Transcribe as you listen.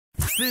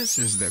This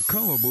is the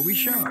Kawabui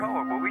Show.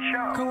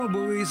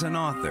 Kawabui is an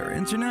author,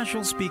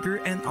 international speaker,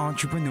 and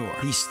entrepreneur.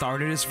 He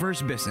started his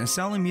first business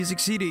selling music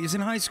CDs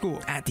in high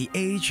school at the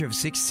age of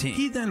 16.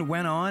 He then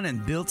went on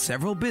and built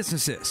several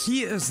businesses.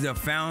 He is the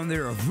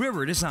founder of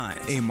River Design,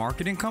 a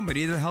marketing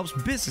company that helps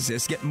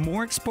businesses get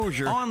more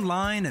exposure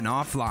online and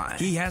offline.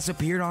 He has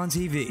appeared on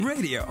TV,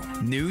 radio,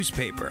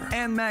 newspaper,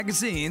 and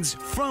magazines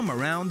from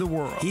around the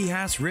world. He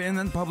has written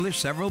and published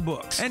several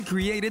books and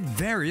created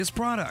various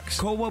products.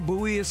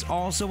 Kawabui is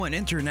also an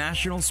international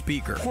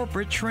speaker,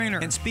 corporate trainer,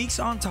 and speaks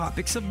on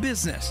topics of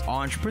business,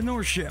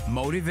 entrepreneurship,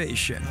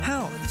 motivation,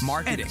 health,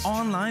 marketing, and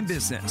online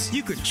business.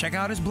 You could check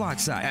out his blog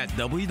site at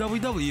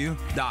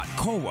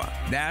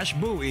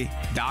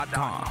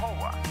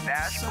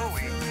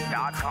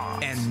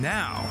www.kowa-bui.com. And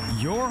now,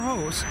 your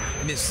host,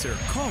 Mr.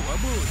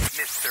 Kawabui.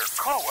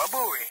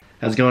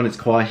 How's it going? It's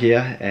Kwa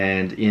here,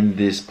 and in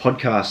this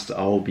podcast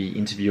I'll be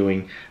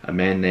interviewing a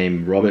man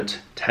named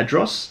Robert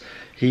Tadros.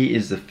 He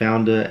is the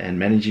founder and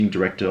managing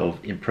director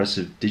of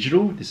Impressive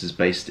Digital. This is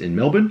based in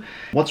Melbourne.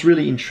 What's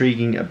really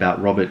intriguing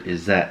about Robert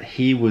is that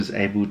he was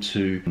able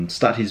to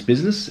start his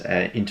business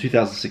in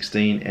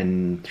 2016,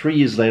 and 3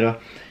 years later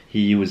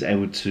he was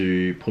able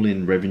to pull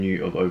in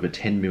revenue of over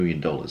 $10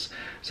 million.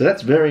 So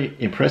that's very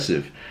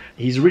impressive.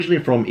 He's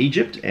originally from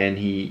Egypt and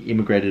he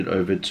immigrated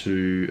over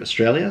to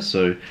Australia.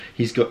 So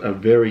he's got a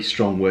very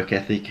strong work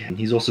ethic, and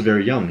he's also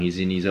very young. He's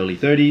in his early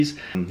 30s.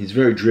 He's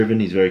very driven,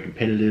 he's very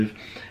competitive.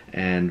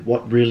 And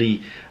what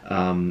really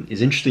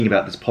is interesting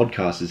about this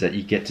podcast is that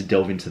you get to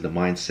delve into the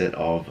mindset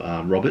of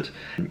Robert.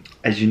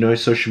 As you know,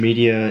 social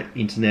media,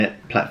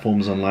 internet,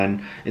 platforms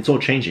online, it's all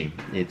changing.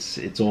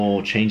 It's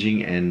all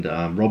changing, and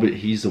Robert,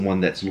 he's the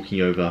one that's looking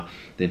over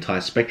the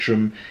entire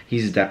spectrum.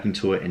 He's adapting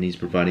to it, and he's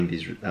providing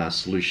these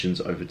solutions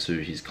over to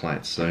his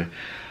clients. So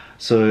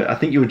I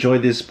think you'll enjoy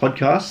this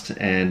podcast,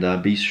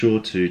 and be sure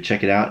to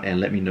check it out and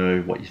let me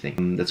know what you think.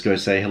 Let's go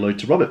say hello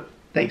to Robert.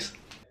 Thanks.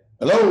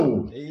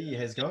 Hello. Hey,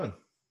 how's it going?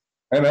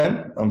 Hey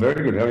man, I'm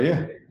very good. How are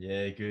you?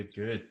 Yeah, good.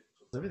 How's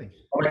everything?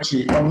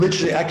 I'm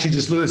literally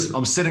just Lewis.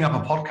 I'm setting up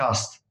a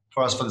podcast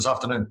for us for this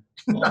afternoon.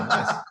 Oh,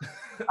 nice.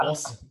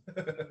 Awesome.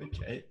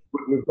 Okay.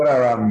 We've got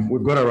our own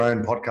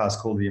podcast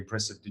called The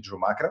Impressive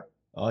Digital Marketer.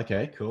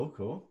 Okay,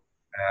 cool.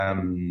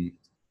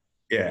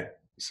 Yeah.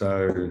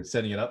 So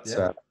setting it up. Yeah.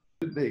 So,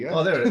 there you go.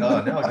 Oh, there.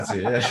 Oh, now I can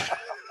see it.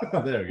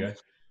 Yeah. There we go.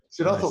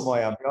 Shit, Nice. I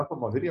thought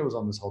my video was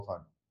on this whole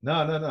time. No.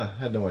 I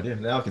had no idea.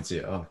 Now I can see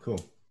it. Oh, cool.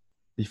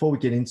 Before we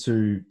get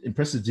into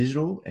Impressive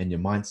Digital and your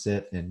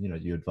mindset and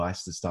your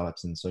advice to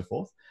startups and so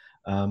forth,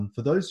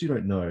 for those who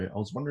don't know, I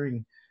was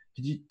wondering,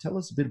 could you tell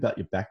us a bit about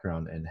your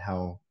background and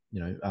how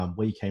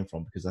where you came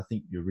from? Because I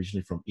think you're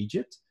originally from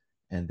Egypt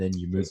and then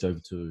you moved over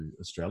to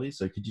Australia.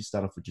 So could you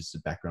start off with just a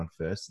background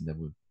first, and then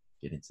we'll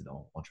get into the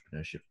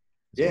entrepreneurship?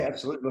 Yeah,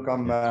 absolutely. Look,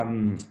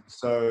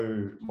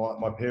 so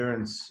my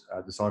parents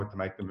decided to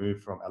make the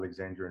move from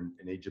Alexandria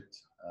in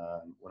Egypt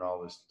when I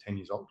was 10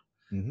 years old.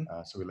 Mm-hmm.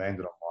 So we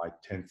landed on my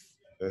 10th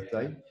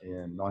birthday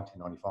in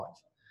 1995.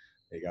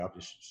 There you go. I'm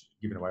just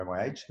giving away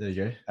my age. There you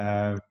go.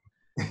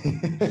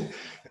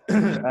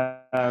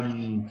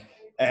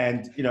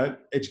 And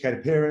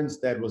educated parents.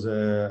 Dad was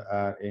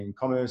in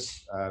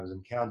commerce. Was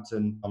an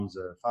accountant. Mom's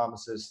a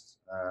pharmacist.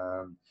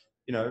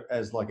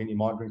 As like any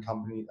migrant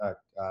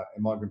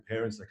migrant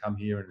parents, they come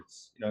here, and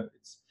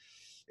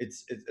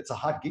it's a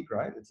hard gig,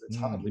 right? It's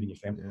hard leaving your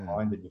family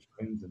behind and your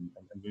friends and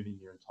moving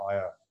your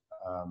entire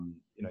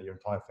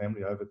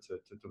family over to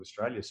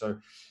Australia. So,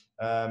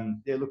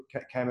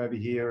 came over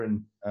here,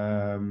 and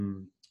I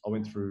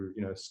went through,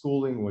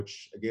 schooling,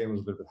 which again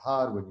was a little bit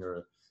hard when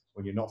you're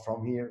not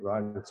from here,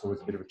 right? It's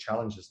always a bit of a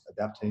challenge, just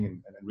adapting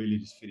and really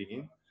just fitting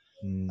in.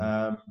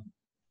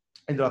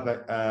 Ended up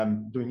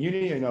doing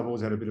uni, and I've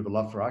always had a bit of a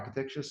love for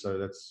architecture, so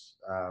that's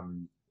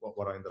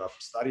what I ended up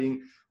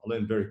studying. I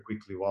learned very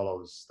quickly while I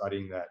was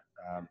studying that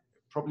it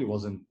probably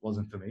wasn't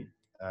for me.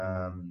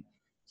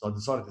 So I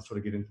decided to sort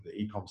of get into the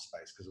e-com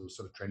space because it was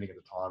sort of trending at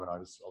the time, and I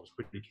was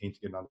pretty keen to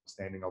get an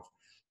understanding of,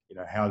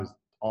 how this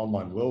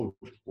online world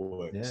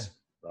works. Yeah.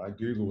 Right?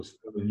 Google was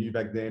fairly new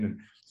back then, and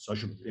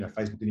social,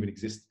 Facebook didn't even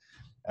exist.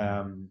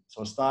 So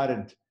I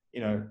started,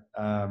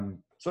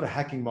 sort of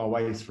hacking my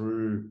way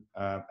through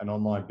an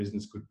online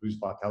business could boost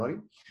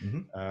vitality.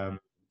 Mm-hmm.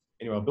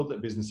 Anyway, I built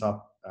that business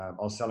up. I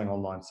was selling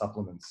online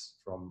supplements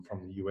from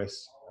the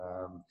US.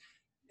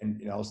 And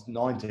I was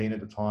 19 at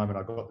the time, and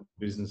I got the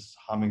business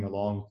humming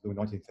along, doing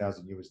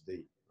 19,000 USD.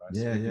 Right?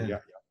 Yeah.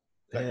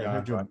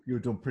 Right? You were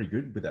doing pretty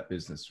good with that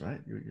business,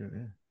 right?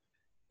 You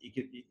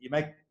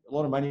make a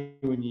lot of money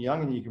when you're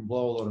young, and you can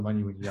blow a lot of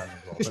money when you're young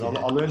as well.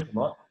 But I learned a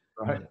lot,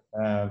 right?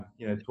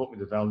 It taught me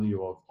the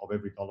value of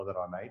every dollar that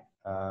I made.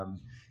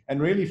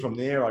 And really from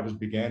there, I just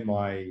began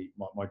my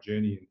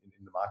journey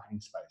in the marketing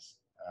space.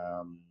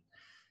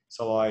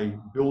 So I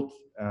built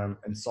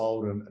and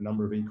sold a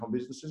number of e-com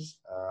businesses.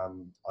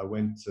 I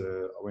went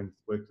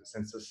worked at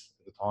Census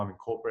at the time in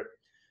corporate.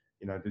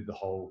 Did the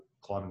whole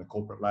climbing the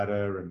corporate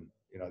ladder, and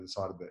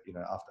decided that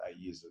after 8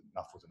 years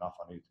enough was enough.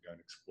 I needed to go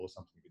and explore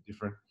something a bit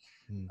different.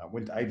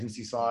 Went to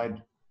agency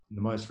side.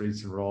 the most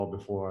recent role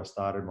before I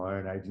started my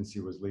own agency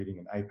was leading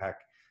an APAC,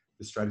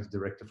 the strategy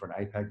director for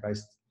an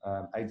APAC-based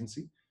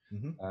agency.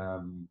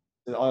 Mm-hmm.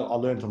 I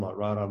learned a lot,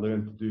 right? I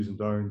learned the do's and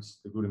don'ts,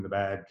 the good and the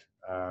bad.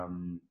 A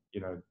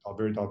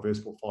very diverse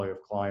portfolio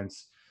of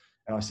clients.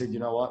 And I said, you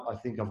know what? I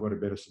think I've got a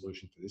better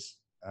solution for this.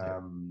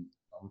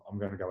 I'm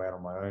going to go out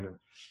on my own.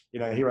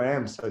 And, here I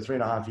am. So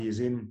 3.5 years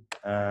in,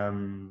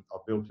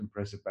 I've built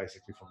Impressive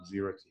basically from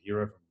zero to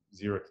hero, from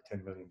 $0 to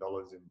 $10 million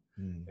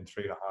in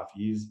 3.5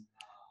 years.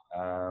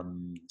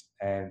 And,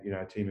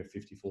 a team of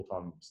 50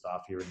 full-time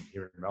staff here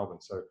in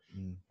Melbourne. So,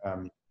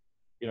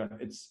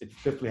 it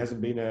definitely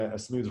hasn't been a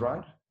smooth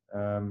ride.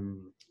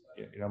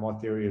 My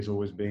theory has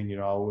always been,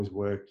 I always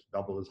worked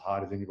double as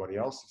hard as anybody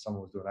else. If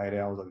someone was doing 8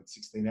 hours, I did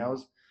 16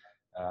 hours,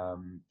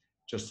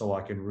 just so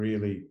I can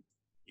really,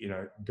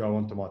 go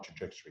onto my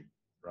trajectory,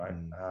 right?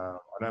 I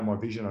know my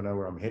vision, I know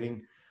where I'm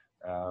heading,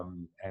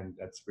 and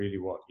that's really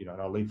what,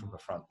 and I lead from the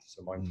front.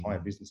 So my entire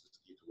business is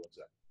geared towards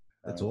that.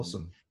 That's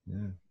awesome.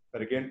 Yeah.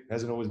 But again, it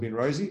hasn't always been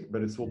rosy,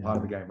 but it's all part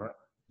of the game, right?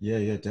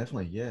 Yeah,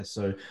 definitely. Yeah.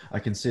 So I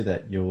can see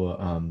that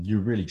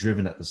you're really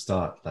driven at the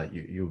start. Like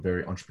you were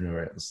very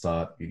entrepreneurial at the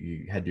start.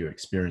 You had your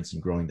experience in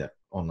growing that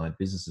online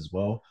business as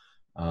well.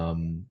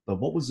 But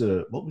what was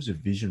your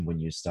vision when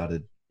you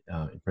started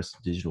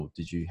Impressive Digital?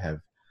 Did you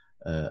have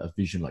a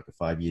vision, like a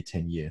 5-year,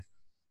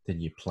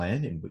 10-year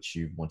plan in which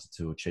you wanted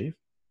to achieve?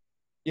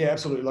 Yeah,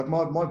 absolutely. Like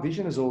my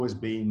vision has always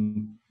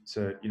been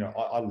to,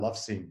 I love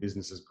seeing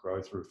businesses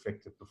grow through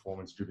effective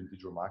performance-driven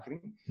digital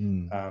marketing.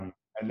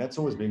 And that's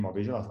always been my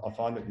vision. I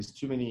find that there's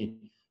too many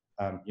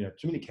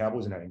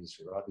cowboys in our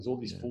industry, right? There's all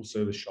these full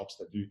service shops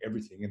that do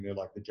everything, and they're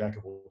like the jack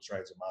of all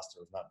trades and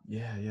master of none.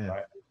 Yeah.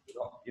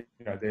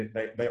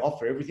 Right? They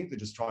offer everything to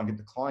just try and get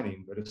the client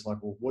in, but it's like,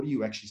 well, what do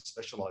you actually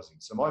specialize in?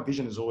 So my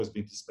vision has always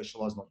been to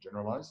specialize, not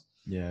generalize.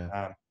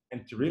 Yeah.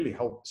 And to really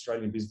help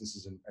Australian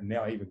businesses and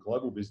now even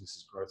global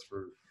businesses grow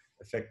through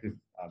effective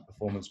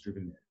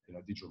performance-driven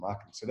digital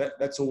marketing. So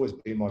that's always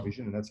been my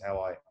vision, and that's how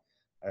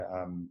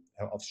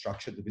I've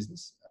structured the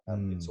business.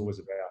 It's always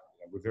about,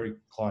 we're very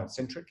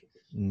client-centric.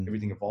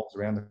 Everything evolves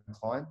around the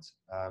client,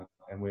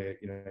 and we're,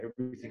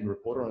 everything we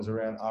report on is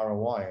around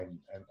ROI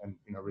and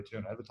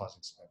return on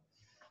advertising spend.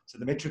 So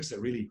the metrics that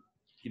really,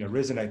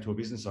 resonate to a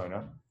business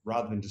owner,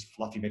 rather than just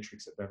fluffy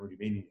metrics that don't really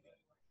mean anything.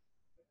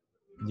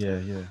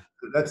 Yeah.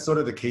 That's sort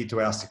of the key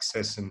to our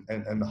success,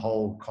 and the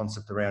whole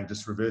concept around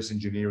just reverse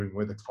engineering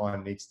where the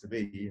client needs to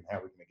be and how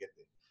we're going to get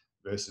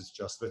there, versus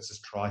just let's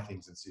just try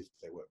things and see if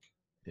they work.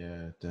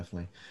 Yeah,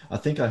 definitely. I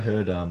think I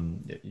heard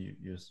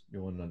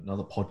you're on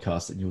another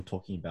podcast and you were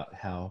talking about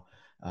how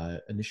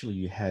initially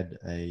you had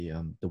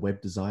the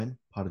web design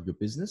part of your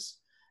business,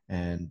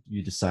 and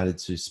you decided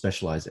to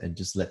specialize and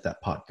just let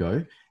that part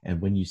go.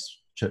 And when you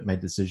made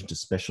the decision to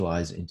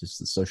specialize into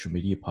the social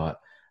media part,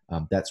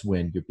 that's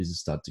when your business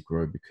started to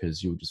grow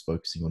because you were just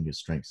focusing on your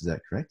strengths. Is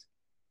that correct?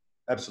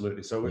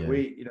 Absolutely. So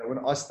we when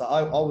I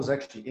started, I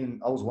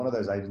was one of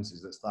those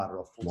agencies that started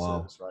off full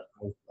service, right?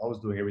 I was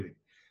doing everything.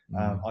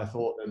 I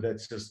thought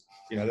that's just,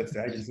 that's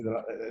the agency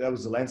that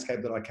was the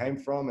landscape that I came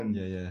from, and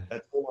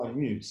that's all I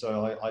knew.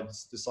 So I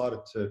just decided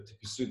to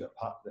pursue that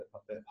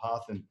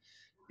path. And,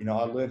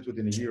 I learned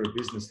within a year of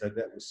business that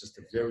was just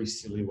a very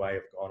silly way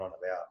of going on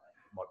about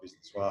my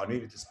business. Well, I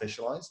needed to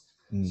specialize.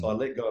 So I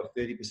let go of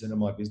 30% of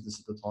my business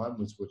at the time,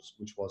 which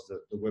was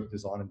the web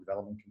design and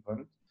development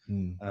component.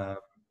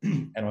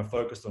 And I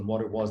focused on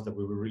what it was that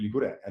we were really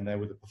good at, and they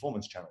were the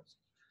performance channels.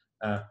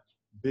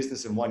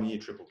 Business in 1 year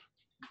tripled.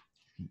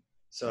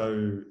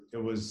 So it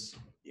was,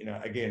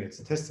 again, it's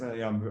a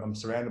testimony. I'm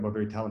surrounded by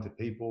very talented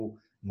people.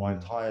 My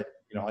entire,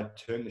 I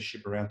turned the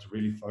ship around to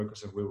really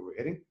focus on where we were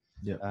heading.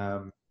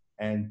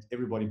 And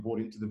everybody bought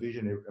into the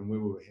vision and where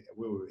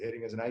we were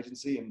heading as an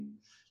agency. And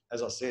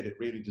as I said, it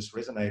really just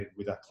resonated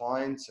with our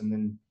clients, and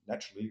then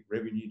naturally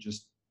revenue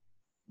just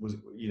was,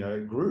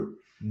 grew.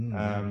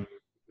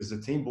 Because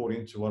the team bought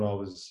into where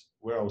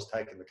I was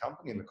taking the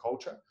company and the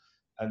culture.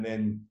 And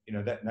then,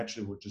 that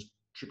naturally would just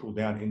trickle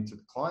down into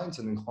the clients,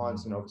 and then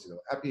clients, and obviously they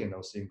were happy and they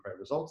were seeing great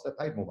results. They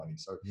paid more money.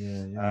 So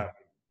it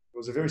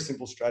was a very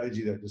simple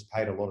strategy that just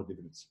paid a lot of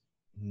dividends.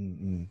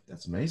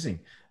 That's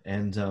amazing.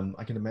 And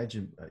I can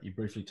imagine you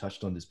briefly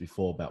touched on this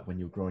before about when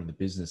you were growing the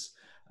business,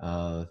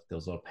 there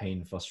was a lot of pain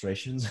and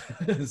frustrations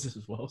as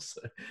well.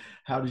 So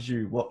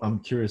I'm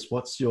curious,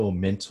 what's your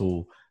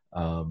mental,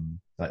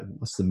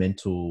 what's the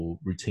mental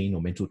routine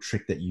or mental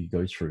trick that you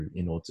go through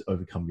in order to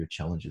overcome your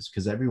challenges?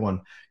 Because I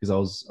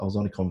was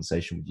on a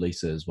conversation with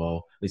Lisa as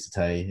well, Lisa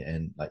Tay,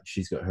 and like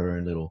she's got her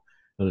own little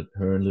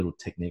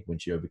technique when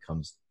she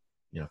overcomes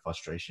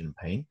frustration and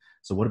pain.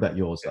 So what about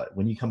yours? Like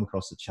when you come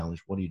across a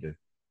challenge, what do you do?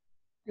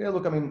 Yeah,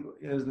 look, I mean,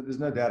 there's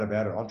no doubt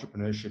about it.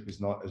 Entrepreneurship is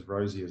not as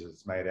rosy as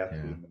it's made out to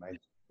be in the mainstream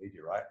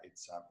media, right?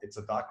 It's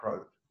a dark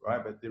road,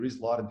 right? But there is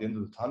light at the end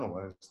of the tunnel,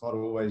 and it's not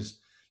always,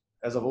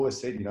 as I've always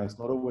said, it's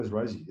not always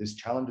rosy. There's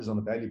challenges on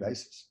a daily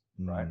basis,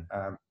 right?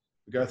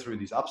 We go through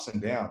these ups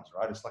and downs,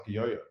 right? It's like a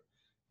yo-yo.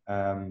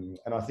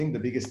 And I think the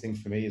biggest thing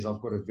for me is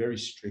I've got a very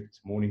strict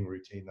morning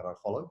routine that I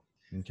follow.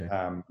 Okay.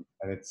 And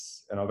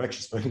I've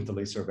actually spoken to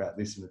Lisa about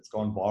this, and it's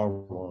gone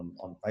viral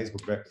on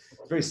Facebook. But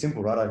it's very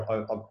simple, right? I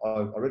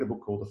read a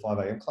book called The 5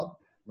 a.m. Club.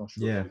 I'm not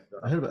sure. Yeah,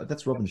 I heard about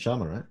that's Robin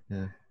Sharma, right?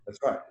 Yeah, that's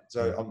right.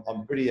 So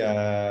I'm pretty.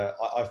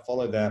 I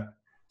follow that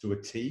to a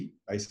T,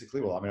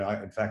 basically. Well, I mean,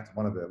 in fact,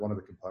 one of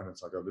the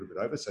components I go a little bit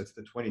over. So it's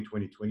the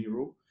 20-20-20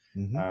 rule.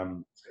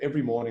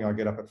 Every morning I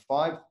get up at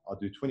 5. I'll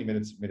do 20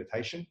 minutes of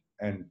meditation,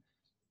 and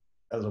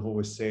as I've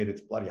always said,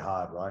 it's bloody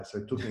hard, right? So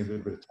it took me a little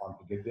bit of time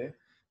to get there.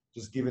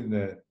 Just given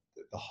the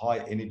high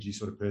energy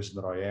sort of person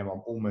that I am,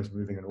 I'm almost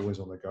moving and always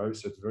on the go.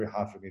 So it's very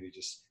hard for me to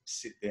just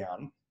sit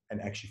down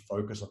and actually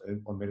focus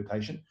on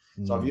meditation.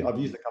 So I've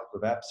used a couple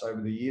of apps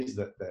over the years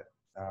that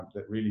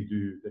really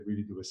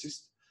do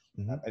assist.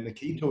 And the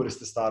key to it is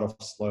to start off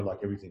slow, like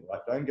everything,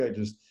 right? Don't go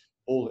just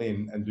all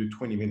in and do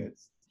 20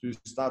 minutes. Do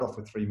start off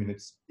with 3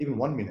 minutes, even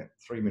 1 minute,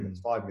 3 minutes,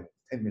 5 minutes,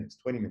 10 minutes,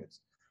 20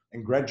 minutes,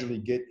 and gradually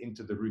get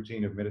into the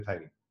routine of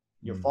meditating.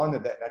 You'll find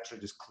that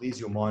naturally just clears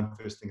your mind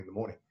first thing in the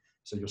morning.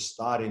 So you're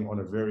starting on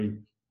a very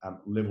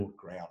level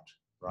ground,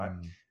 right?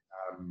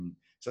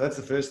 So that's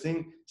the first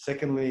thing.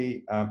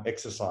 Secondly,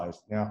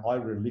 exercise. Now, I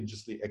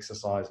religiously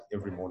exercise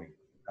every morning.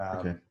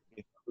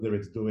 Whether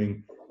it's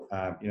doing,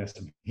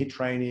 some HIIT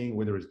training,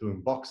 whether it's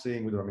doing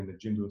boxing, whether I'm in the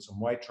gym doing some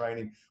weight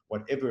training,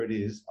 whatever it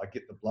is, I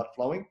get the blood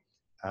flowing,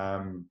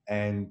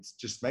 and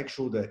just make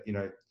sure that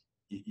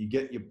you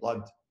get your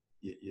blood,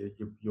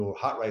 your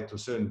heart rate to a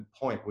certain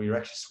point where you're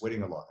actually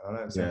sweating a lot. I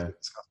know it sounds a bit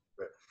disgusting,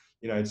 but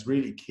it's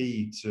really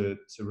key to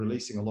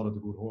releasing a lot of the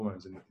good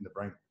hormones in the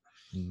brain.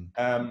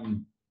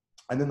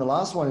 And then the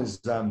last one is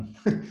it's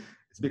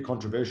a bit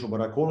controversial, but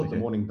I call it the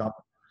morning dump.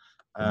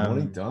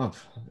 Morning dump.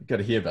 Got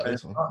to hear about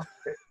this one.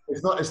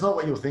 It's not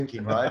what you're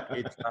thinking, right?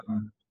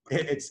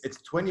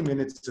 It's 20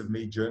 minutes of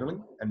me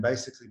journaling and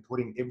basically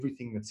putting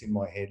everything that's in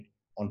my head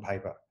on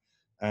paper.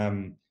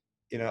 I'm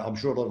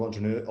sure a lot of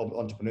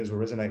entrepreneurs will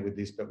resonate with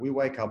this, but we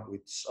wake up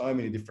with so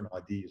many different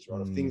ideas,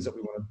 right? Of things that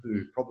we want to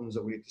do, problems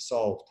that we need to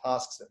solve,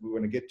 tasks that we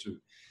want to get to.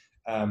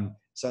 And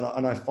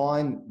I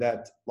find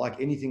that, like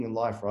anything in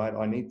life, right,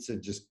 I need to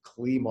just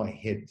clear my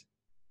head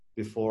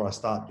before I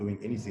start doing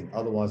anything.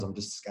 Otherwise, I'm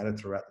just scattered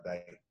throughout the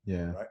day.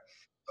 Yeah. Right.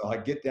 So I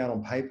get down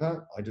on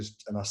paper,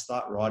 I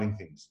start writing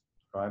things,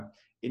 right?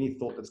 Any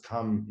thought that's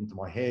come into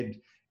my head,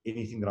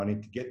 anything that I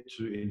need to get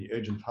to, any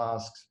urgent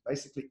tasks,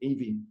 basically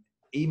even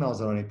emails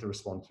that I need to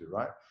respond to,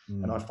 right?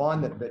 And I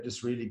find that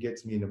just really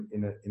gets me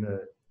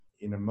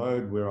in a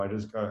mode where I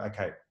just go,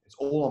 okay, it's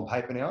all on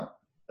paper now.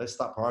 Let's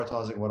start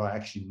prioritizing what I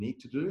actually need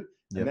to do,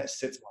 and that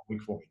sets my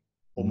week for me,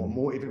 or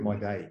more even my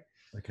day.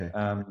 Okay.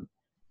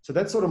 So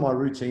that's sort of my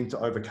routine to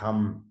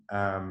overcome,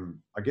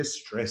 I guess,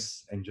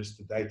 stress and just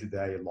the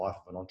day-to-day life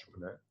of an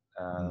entrepreneur.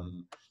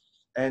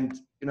 And,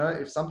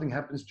 if something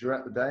happens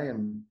throughout the day,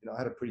 and, I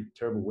had a pretty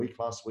terrible week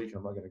last week, and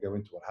I'm not going to go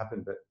into what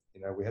happened, but,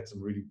 we had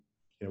some really,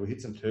 we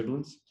hit some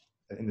turbulence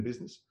in the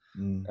business.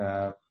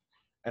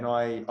 And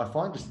I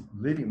find just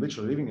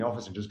literally leaving the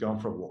office and just going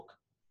for a walk.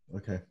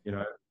 Okay.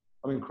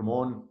 I'm in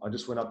Cremorne. I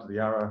just went up to the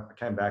Yarra. I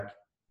came back,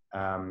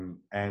 and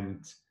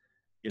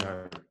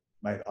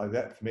mate,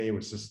 that for me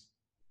was just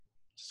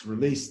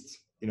released,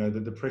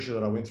 the pressure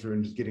that I went through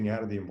and just getting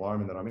out of the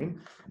environment that I'm in.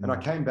 And I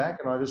came back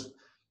and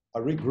I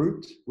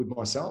regrouped with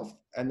myself,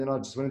 and then I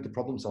just went into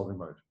problem solving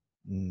mode.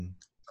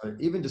 So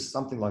even just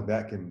something like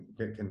that can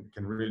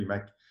really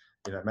make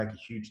a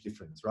huge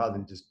difference, rather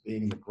than just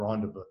being in the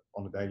grind of it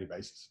on a daily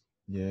basis.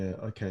 Yeah.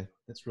 Okay.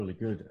 That's really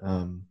good.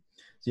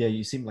 So yeah,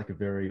 you seem like a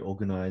very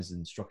organized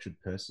and structured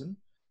person.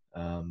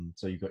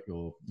 So you got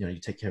your, you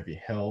take care of your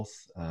health.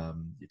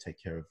 You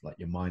take care of like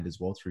your mind as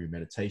well through your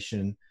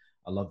meditation.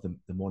 I love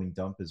the morning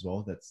dump as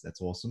well.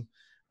 That's awesome.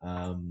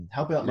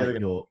 How about like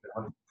your,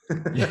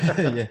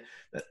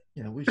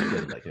 we should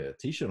get like a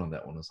t-shirt on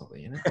that one or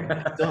something,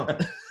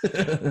 dump.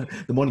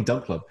 The morning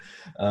dump club.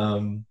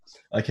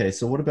 Okay.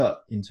 So what about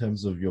in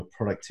terms of your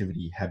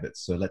productivity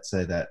habits? So let's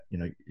say that,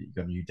 you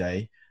got a new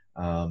day.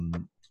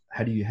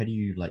 How do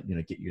you like,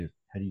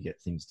 how do you get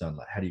things done?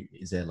 Like,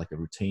 is there like a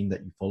routine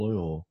that you follow,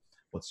 or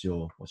what's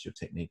your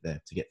technique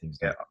there to get things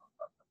done?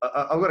 Yeah,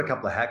 I've got a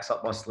couple of hacks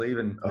up my sleeve,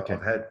 and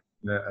I've had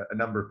a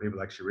number of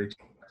people actually reach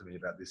out to me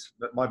about this.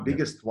 But my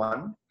biggest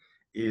one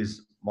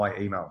is my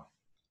email.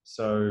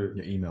 So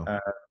your email.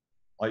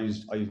 I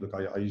use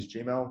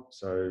Gmail.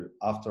 So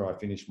after I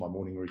finish my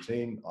morning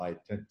routine, I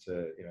tend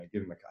to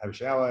have a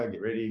shower,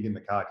 get ready, get in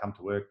the car, come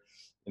to work.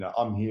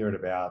 I'm here at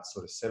about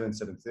sort of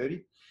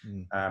 7:30.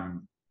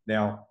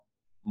 Now,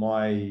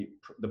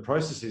 the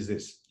process is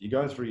this: you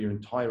go through your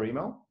entire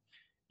email.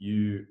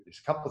 There's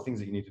a couple of things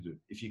that you need to do.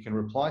 If you can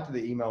reply to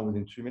the email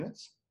within 2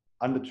 minutes,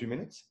 under 2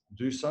 minutes,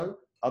 do so.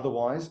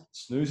 Otherwise,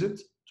 snooze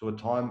it to a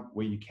time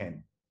where you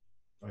can.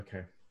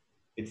 Okay.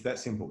 It's that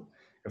simple.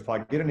 If I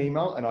get an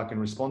email and I can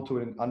respond to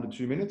it in under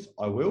 2 minutes,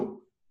 I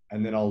will,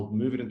 and then I'll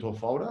move it into a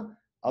folder.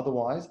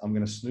 Otherwise, I'm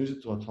going to snooze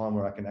it to a time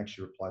where I can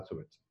actually reply to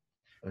it.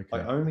 Okay.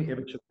 I only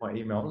ever check my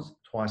emails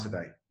twice a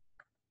day.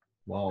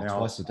 Wow,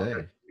 twice a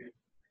day.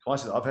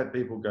 I've had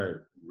people go,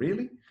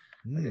 really?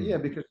 Yeah,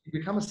 because you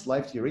become a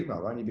slave to your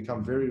email, right? You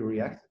become very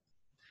reactive.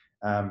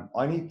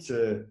 I need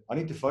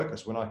to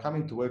focus. When I come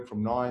into work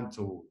from 9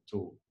 till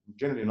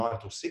generally 9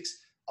 till 6,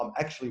 I'm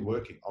actually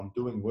working. I'm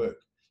doing work,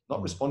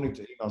 not responding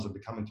to emails and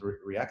becoming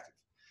reactive.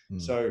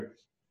 So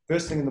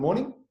first thing in the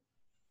morning,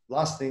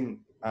 last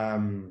thing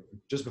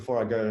just before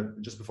I go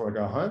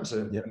home.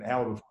 So an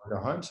hour before I go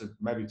home. So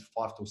maybe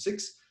 5 till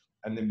 6,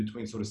 and then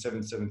between sort of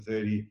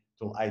 7:30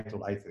 till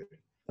 8:30.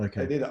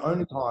 Okay. They're the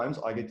only times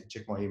I get to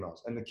check my emails.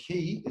 And the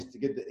key is to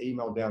get the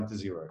email down to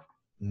 0.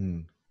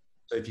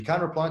 So if you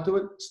can't reply to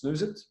it,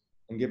 snooze it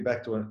and get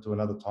back to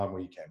another time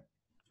where you can.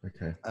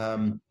 Okay.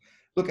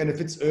 Look, and if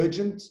it's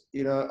urgent,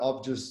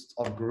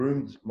 I've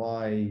groomed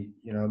my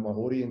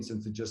audience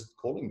into just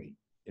calling me.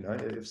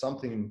 If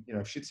something,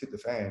 if shit's hit the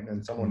fan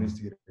and someone needs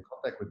to get in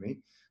contact with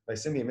me, they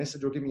send me a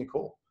message or give me a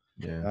call.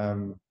 Yeah.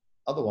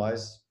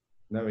 Otherwise,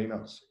 no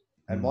emails.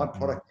 And my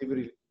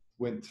productivity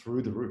went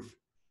through the roof.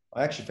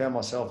 I actually found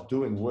myself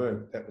doing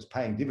work that was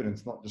paying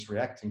dividends, not just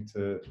reacting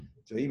to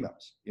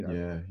emails.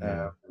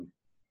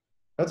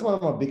 That's one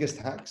of my biggest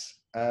hacks.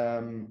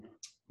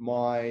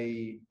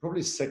 My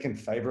probably second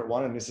favorite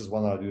one, and this is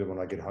one that I do when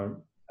I get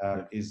home,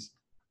 is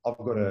I've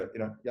got a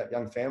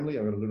young family.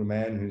 I've got a little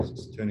man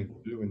who's turning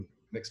 2 in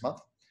next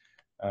month,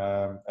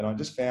 and I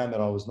just found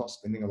that I was not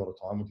spending a lot of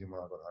time with him when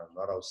I got home.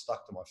 Right, I was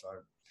stuck to my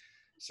phone.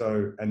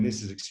 So, and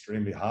this is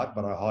extremely hard,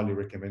 but I highly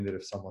recommend it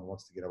if someone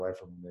wants to get away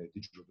from their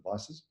digital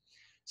devices.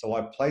 So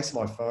I place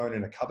my phone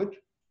in a cupboard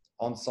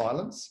on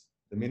silence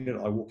the minute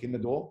I walk in the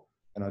door,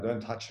 and I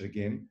don't touch it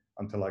again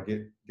until I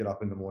get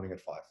up in the morning at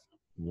 5.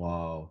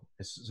 Wow.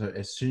 So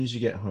as soon as you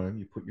get home,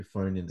 you put your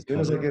phone in the cupboard?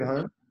 As soon as I get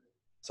home.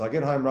 So I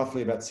get home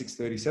roughly about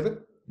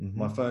 6:37.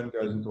 My phone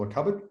goes into a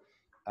cupboard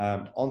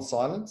on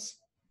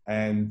silence,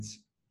 and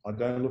I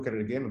don't look at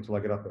it again until I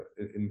get up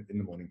in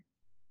the morning.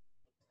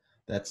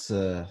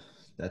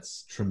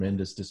 That's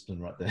tremendous discipline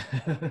right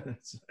there.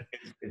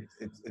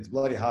 It's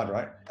bloody hard,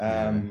 right?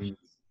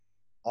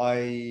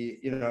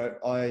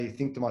 I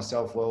think to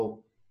myself,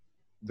 well,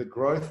 the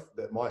growth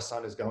that my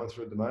son is going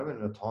through at the moment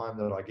and the time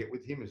that I get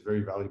with him is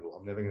very valuable.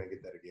 I'm never going to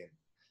get that again.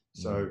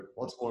 So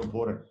what's more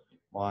important,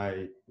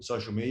 my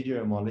social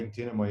media and my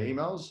LinkedIn and my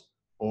emails,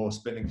 or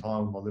spending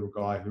time with my little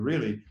guy who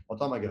really, by the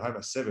time I get home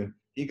at 7,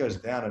 he goes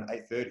down at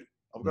 8:30.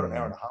 I've got an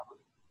hour and a half with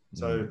him.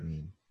 So,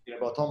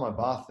 by the time I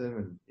bath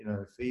him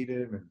and, feed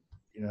him and,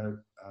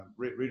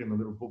 read him a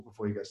little book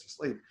before he goes to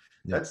sleep,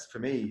 that's for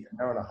me an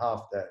hour and a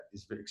half that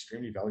is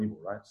extremely valuable,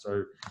 right?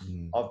 So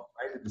I've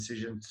made the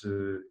decision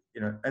to,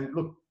 and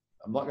look,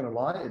 I'm not going to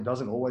lie, it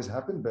doesn't always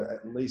happen, but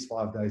at least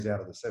 5 days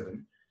out of the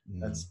 7,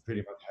 that's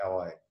pretty much how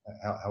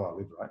I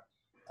live, right?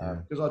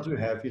 Because I do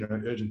have,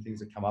 urgent things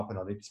that come up and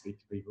I need to speak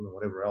to people and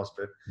whatever else,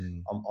 but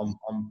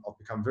I've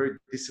become very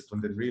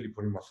disciplined in really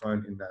putting my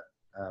phone in that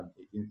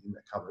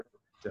cupboard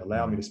to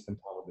allow me to spend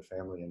time with the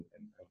family and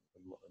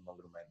my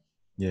little man.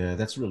 Yeah,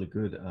 that's really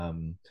good.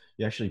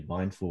 You're actually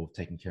mindful of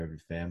taking care of your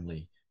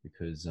family,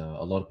 because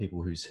a lot of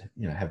people who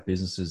have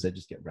businesses, they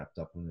just get wrapped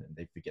up in it and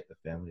they forget the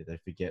family. They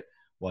forget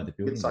why they're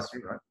building this.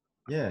 Right?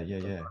 Yeah.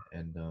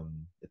 And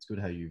it's good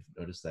how you've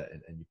noticed that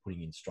and you're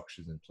putting in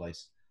structures in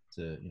place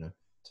to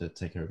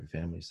take care of your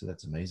family. So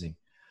that's amazing.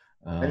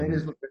 And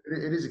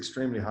it is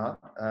extremely hard,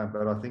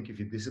 but I think if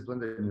you're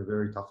disciplined and you're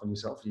very tough on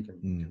yourself, you can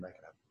make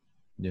it happen.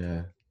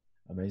 Yeah,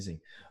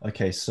 amazing.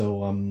 Okay,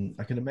 so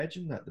I can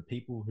imagine that the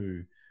people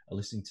who are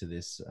listening to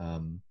this,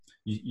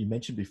 you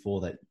mentioned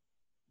before that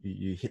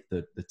you hit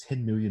the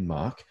 10 million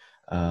mark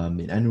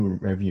in annual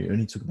revenue. It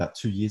only took about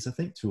 2 years, I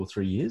think, 2 or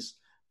 3 years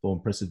for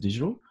Impressive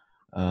Digital.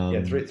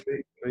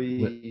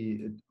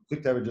 Three. It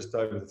clicked over just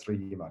over the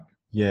 3-year mark.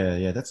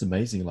 Yeah, that's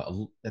amazing. Like,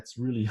 that's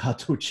really hard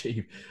to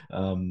achieve,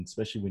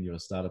 especially when you're a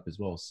startup as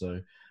well. So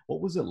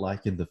what was it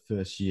like in the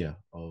first year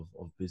of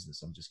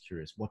business? I'm just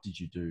curious. What did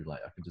you do?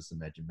 Like, I can just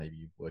imagine maybe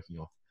you working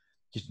off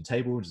kitchen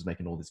table, just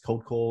making all these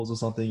cold calls or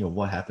something, or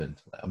what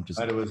happened? I'm just.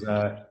 It was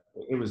crazy.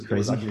 It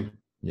was ugly.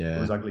 Yeah,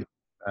 it was ugly.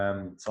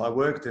 So I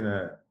worked in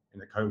a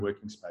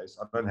co-working space.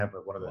 I don't have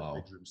one of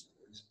those bedroom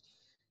stories.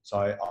 So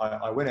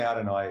I went out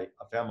and I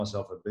found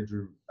myself a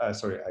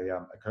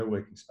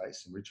co-working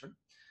space in Richmond.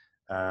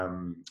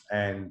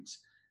 And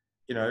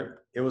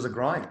it was a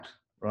grind,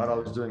 right? I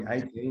was doing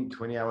 18,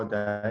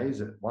 20-hour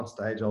days. At one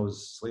stage, I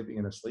was sleeping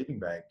in a sleeping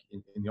bag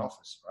in the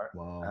office, right?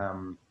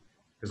 Wow.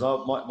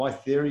 Because my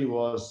theory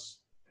was,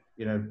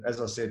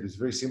 as I said, it's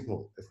very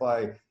simple. If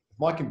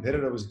my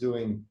competitor was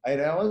doing 8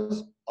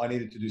 hours, I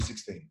needed to do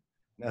 16.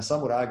 Now,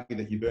 some would argue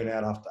that you burn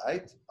out after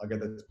 8. I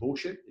get that's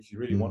bullshit. If you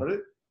really wanted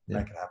it,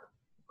 make it happen,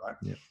 right?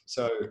 Yeah.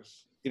 So,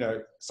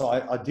 so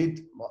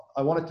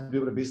I wanted to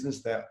build a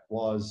business that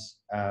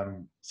was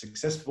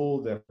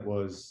successful, that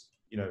was,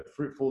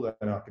 fruitful, that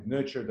I could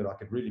nurture, that I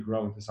could really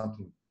grow into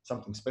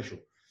something special.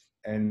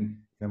 And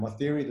my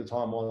theory at the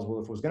time was, well,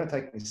 if it was going to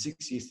take me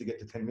 6 years to get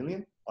to 10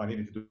 million, I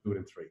needed to do it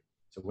in 3.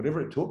 So whatever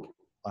it took,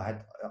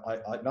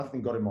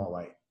 nothing got in my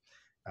way.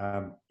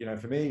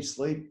 For me,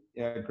 sleep,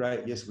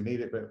 great. Yes, we need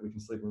it, but we can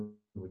sleep when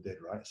we're dead,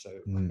 right? So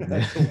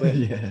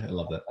yeah, I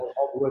love that.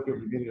 I'll work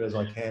every minute as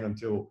I can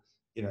until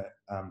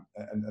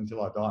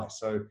I die.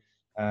 So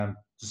To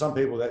some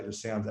people, that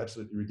just sounds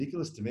absolutely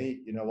ridiculous. To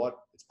me, you know what?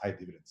 It's paid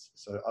dividends.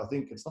 So I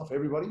think it's not for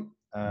everybody.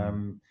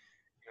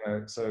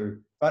 But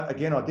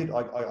again,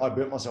 I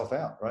burnt myself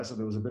out, right? So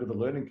there was a bit of a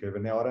learning curve,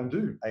 and now I don't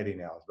do 18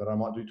 hours, but I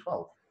might do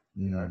 12.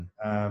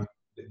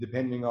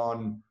 Depending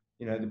on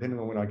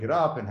when I get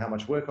up and how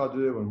much work I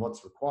do and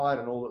what's required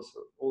and all that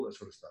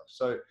sort of stuff.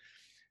 So,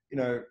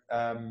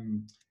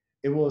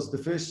 it was, the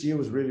first year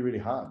was really, really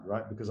hard,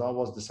 right? Because I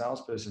was the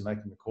salesperson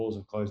making the calls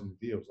and closing the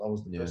deals. I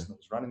was the person that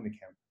was running the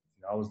campaign.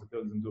 I was the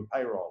person doing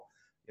payroll.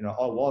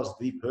 I was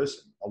the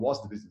person. I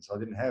was the business. I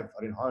didn't hire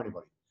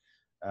anybody.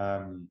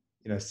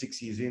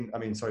 6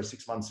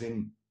 months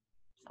in,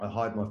 I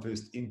hired my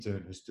first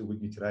intern who's still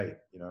with me today,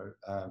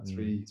 3.5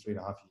 years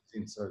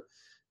in. So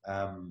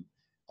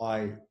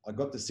I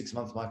got the 6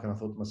 month mark and I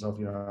thought to myself,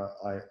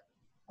 I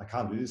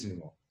can't do this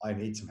anymore. I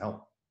need some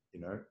help,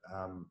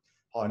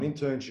 hired an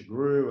intern, she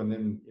grew. And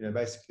then,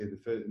 basically in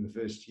the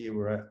first year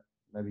we're at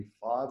maybe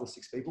 5 or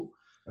 6 people.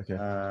 Okay.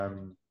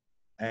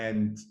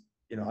 And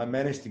I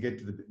managed to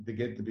get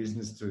the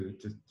business to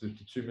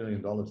 $2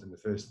 million in the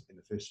first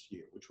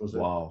year, which was a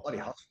bloody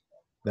hustle.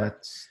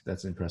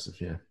 That's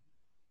impressive, yeah.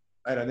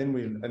 And then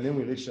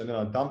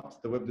I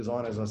dumped the web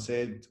design, as I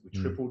said, we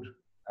tripled,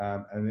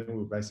 and then we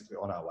were basically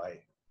on our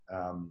way.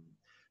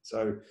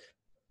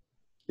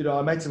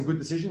 I made some good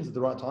decisions at the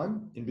right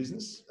time in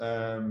business.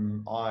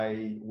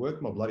 I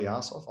worked my bloody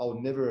ass off. I will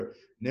never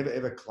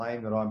ever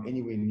claim that I'm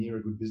anywhere near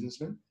a good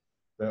businessman,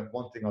 but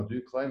one thing I do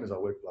claim is I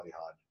work bloody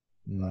hard.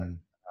 Right?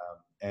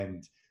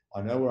 And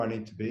I know where I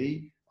need to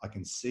be. I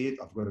can see it.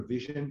 I've got a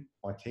vision.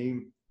 My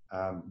team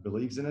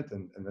believes in it,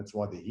 and that's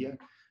why they're here.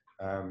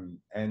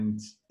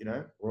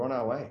 We're on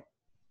our way.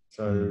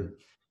 So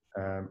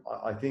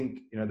I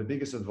think, the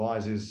biggest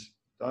advice is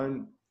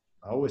I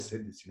always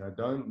said this,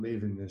 don't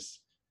live in this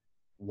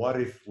what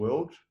if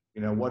world.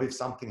 What if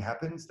something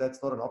happens?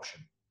 That's not an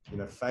option.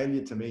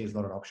 Failure to me is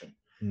not an option.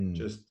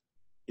 Just,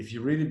 if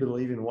you really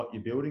believe in what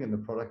you're building and the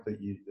product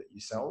that you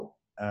sell,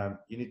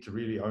 you need to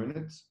really own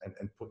it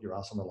and put your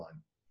ass on the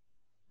line.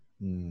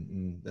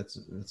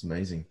 That's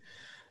amazing.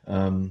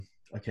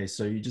 Okay,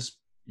 so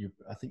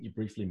I think you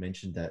briefly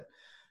mentioned that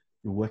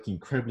you're working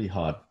incredibly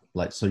hard.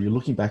 So you're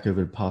looking back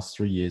over the past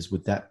 3 years.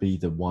 Would that be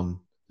the one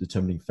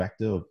determining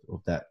factor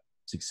of that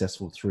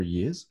successful 3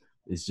 years?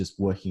 Is just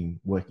working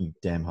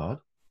damn hard?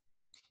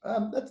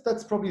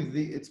 That's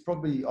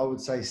probably I would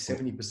say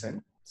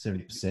 70%.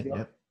 70%,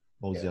 yeah.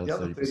 What was the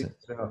other 30%?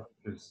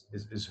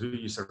 Is who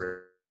you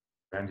surround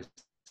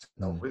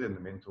yourself with and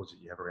the mentors that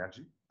you have around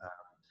you.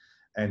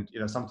 And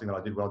something that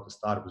I did well at the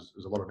start was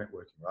a lot of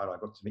networking, right? I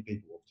got to meet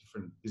people of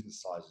different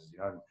business sizes,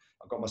 and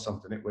I got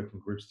myself to networking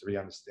groups to really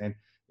understand,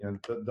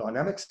 the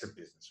dynamics of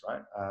business,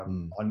 right? I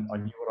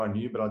knew what I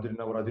knew, but I didn't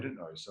know what I didn't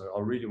know. So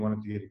I really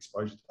wanted to get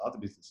exposure to other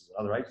businesses and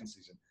other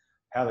agencies and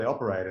how they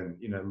operate, and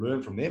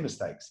learn from their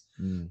mistakes.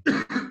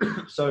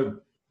 So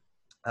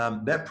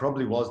that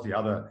probably was the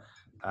other,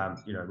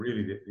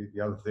 really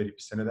the other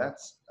 30% of that.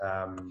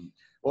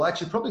 Well,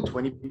 actually, probably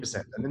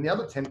 20%, and then the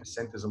other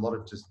 10% is a lot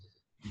of just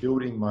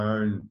building my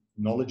own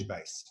knowledge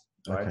base,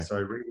 right? Okay.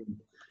 So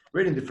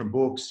reading different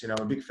books. I'm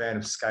a big fan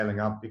of Scaling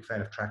Up, big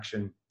fan of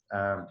Traction.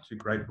 2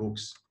 great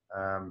books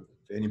for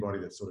anybody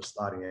that's sort of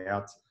starting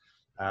out.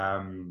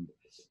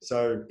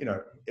 So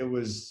it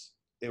was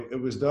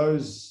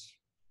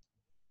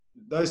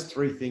those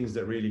 3 things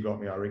that really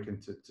got me, I reckon,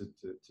 to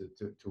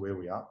where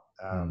we are.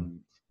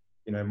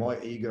 My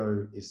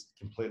ego is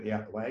completely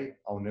out the way.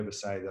 I'll never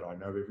say that I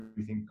know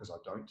everything, because I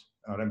don't.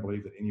 And I don't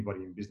believe that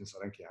anybody in business,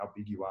 I don't care how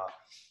big you are,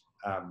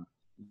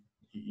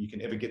 you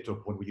can ever get to a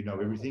point where you know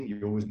everything.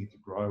 You always need to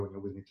grow and you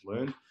always need to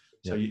learn.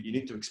 So you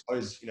need to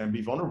expose, and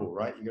be vulnerable,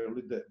 right? You got to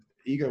let the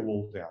ego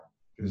wall down,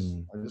 because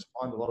I just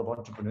find a lot of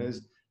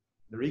entrepreneurs,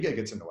 their ego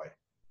gets in the way.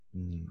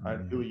 Right?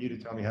 Who are you to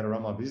tell me how to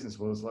run my business?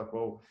 Well, it's like,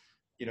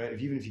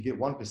 even if you get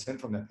 1%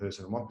 from that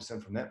person and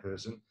 1% from that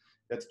person,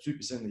 that's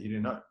 2% that you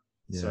didn't know.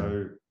 Yeah.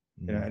 So,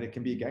 and it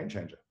can be a game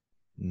changer.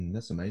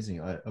 That's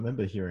amazing. I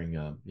remember hearing,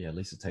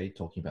 Lisa Tate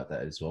talking about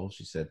that as well.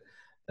 She said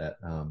that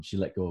she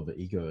let go of her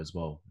ego as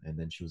well, and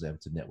then she was able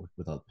to network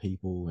with other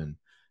people, and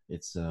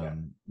it's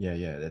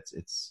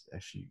it's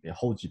actually, it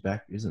holds you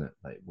back, isn't it?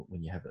 Like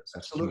when you have it.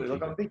 Absolutely.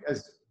 Look, I think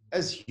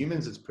as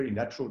humans, it's pretty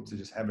natural to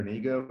just have an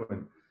ego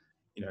and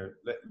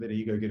let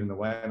ego get in the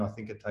way. And I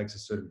think it takes a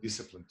certain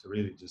discipline to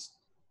really just,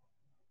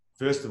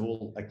 first of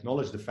all,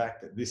 acknowledge the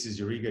fact that this is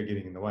your ego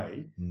getting in the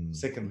way.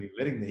 Secondly,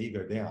 letting the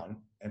ego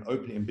down and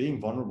opening and being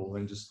vulnerable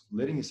and just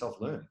letting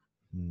yourself learn.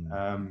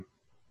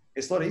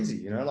 It's not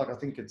easy, I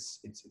think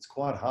it's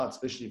quite hard,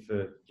 especially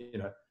for,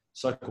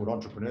 so-called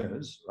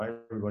entrepreneurs, right?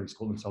 Everybody's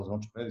calling themselves an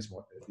entrepreneur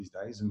these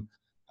days. And,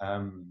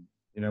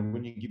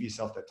 when you give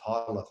yourself that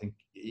title, I think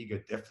your ego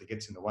definitely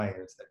gets in the way,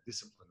 and it's that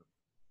discipline of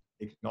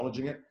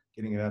acknowledging it,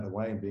 getting it out of the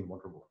way, and being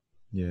vulnerable.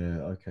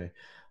 Yeah. Okay.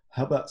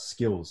 How about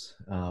skills?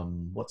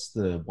 What's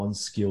the one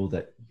skill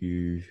that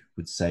you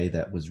would say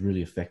that was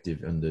really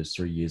effective in those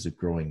 3 years of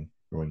growing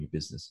your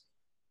business?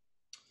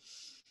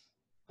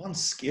 One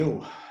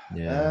skill.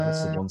 Yeah.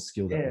 What's the one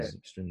skill that was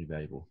extremely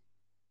valuable?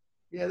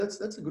 Yeah,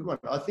 that's a good one.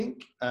 I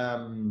think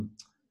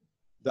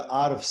the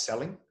art of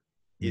selling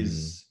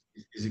is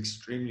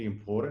extremely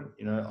important.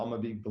 You know, I'm a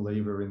big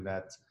believer in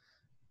that.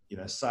 You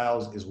know,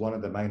 sales is one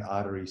of the main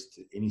arteries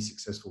to any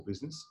successful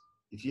business.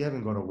 If you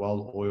haven't got a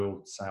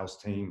well-oiled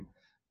sales team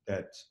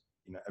that,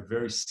 you know, are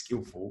very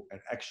skillful and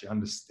actually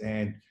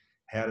understand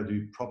how to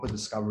do proper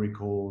discovery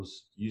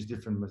calls, use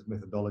different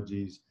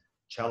methodologies,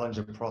 challenge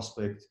a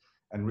prospect,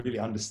 and really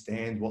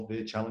understand what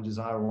their challenges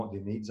are and what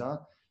their needs are,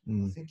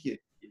 I think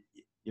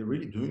you're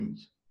really doomed.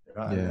 You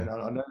know? And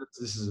I know that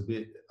this is a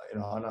bit, you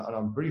know, and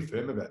I'm pretty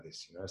firm about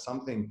this. You know,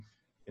 something,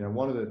 you know,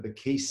 one of the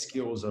key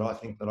skills that I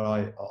think that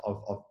I've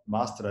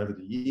mastered over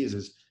the years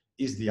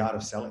is the art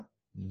of selling,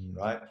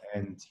 right?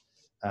 And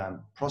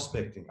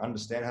prospecting,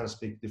 understand how to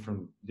speak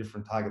different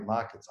target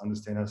markets,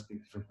 understand how to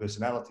speak different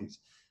personalities.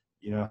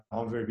 You know,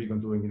 I'm very big on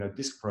doing, you know,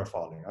 disc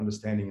profiling,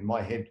 understanding in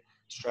my head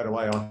straight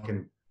away.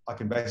 I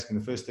can basically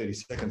in the first 30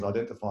 seconds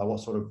identify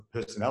what sort of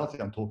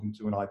personality I'm talking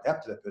to, and I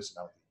adapt to that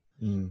personality.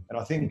 And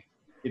I think,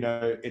 you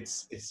know,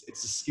 it's a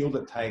skill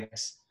that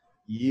takes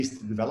years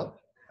to develop.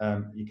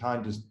 You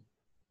can't just,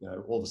 you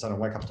know, all of a sudden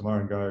wake up tomorrow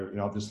and go, you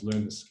know, I've just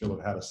learned the skill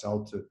of how to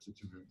sell to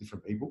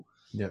different people.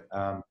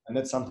 And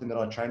that's something that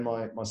I train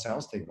my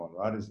sales team on,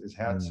 right? Is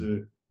how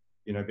to,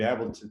 you know, be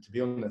able to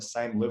be on the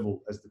same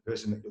level as the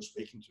person that you're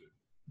speaking to.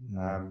 You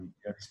know,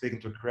 speaking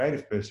to a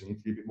creative person, you need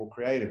to be a bit more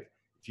creative.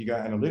 If you go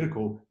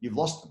analytical, you've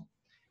lost them.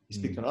 You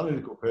speak to an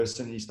analytical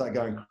person, you start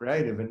going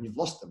creative, and you've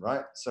lost them,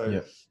 right? So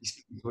you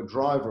speak to a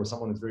driver or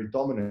someone who's very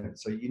dominant.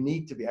 So you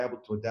need to be able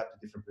to adapt to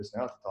different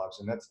personality types,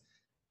 and that's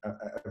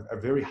a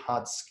very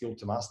hard skill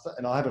to master.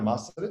 And I haven't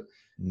mastered it,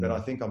 but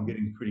I think I'm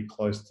getting pretty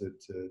close to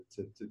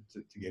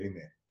getting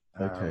there.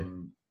 Okay.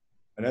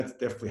 And that's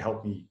definitely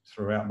helped me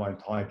throughout my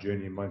entire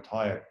journey and my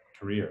entire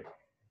career.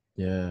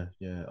 Yeah,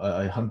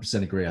 I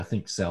 100% agree. I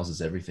think sales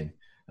is everything.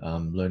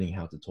 Learning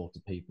how to talk to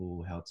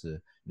people, how to,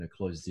 you know,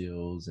 close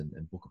deals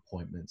and book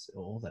appointments,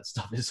 all that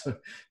stuff is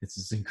it's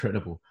just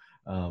incredible.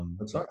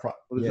 That's right.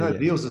 Well, there's no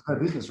deals, there's no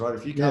business, right?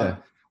 If you can't,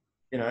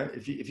 you know,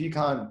 if you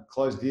can't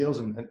close deals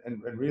and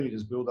really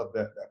just build up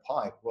that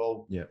pipe,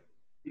 well, you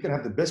can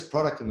have the best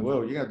product in the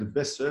world, you can have the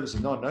best service,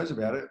 and no one knows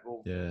about it.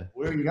 Well,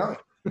 where are you going?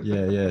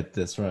 yeah,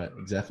 that's right.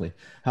 Exactly.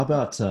 How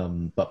about,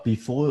 but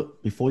before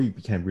you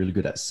became really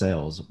good at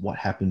sales, what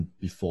happened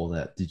before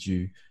that? Did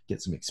you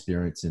get some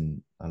experience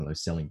in, I don't know,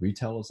 selling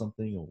retail or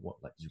something, or what,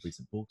 like, did you read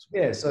some books?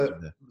 Yeah. So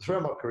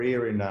throughout my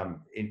career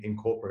in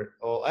corporate,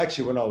 or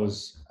actually when I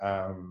was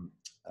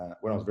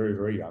very,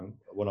 very young,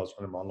 when I was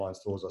running my online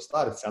stores, I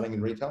started selling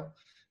in retail,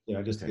 you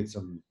know, just to get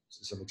some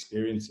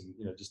experience and,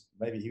 you know, just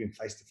maybe even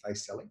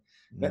face-to-face selling.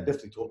 That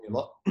definitely taught me a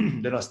lot.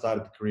 Then I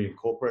started the career in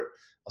corporate.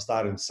 I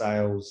started in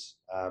sales.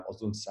 I was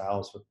doing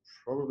sales for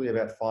probably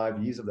about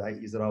 5 years of the 8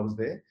 years that I was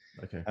there.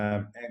 Okay.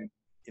 And,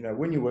 you know,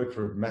 when you work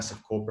for a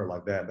massive corporate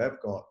like that, they've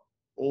got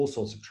all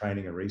sorts of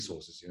training and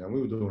resources. You know,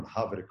 we were doing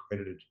Harvard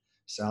accredited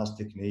sales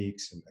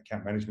techniques and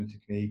account management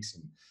techniques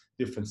and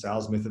different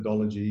sales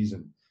methodologies.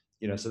 And,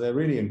 you know, so they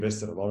really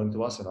invested a lot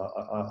into us. And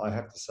I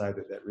have to say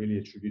that really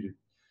attributed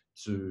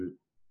to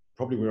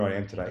probably where I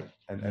am today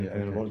and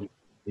a lot of the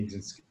things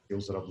and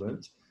skills that I've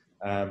learned.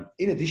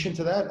 In addition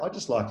to that, I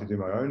just like to do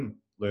my own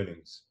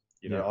learnings.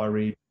 You know, I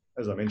read,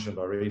 as I mentioned,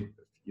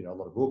 you know, a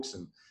lot of books,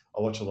 and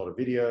I watch a lot of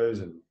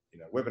videos and, you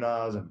know,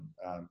 webinars, and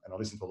I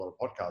listen to a lot of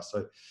podcasts.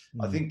 So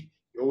I think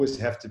you always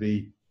got to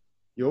be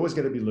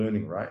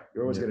learning, right?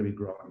 You're always going to be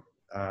growing.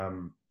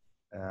 And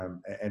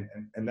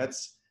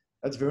that's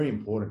very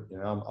important. You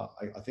know,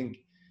 I think,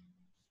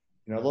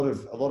 you know,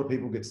 a lot of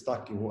people get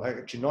stuck. Well,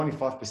 actually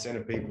 95%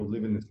 of people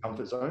live in this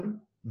comfort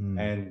zone,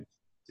 and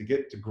to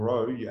get to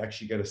grow, you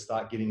actually got to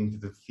start getting into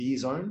the fear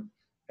zone,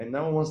 and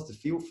no one wants to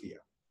feel fear,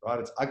 right?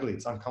 It's ugly,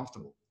 it's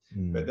uncomfortable,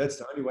 but that's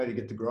the only way to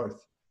get to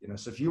growth. You know,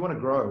 so if you want to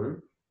grow,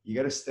 you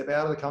got to step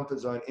out of the comfort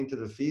zone into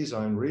the fear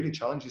zone, really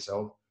challenge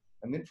yourself,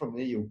 and then from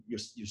there you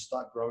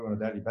start growing on a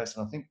daily basis.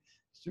 And I think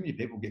too many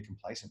people get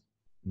complacent.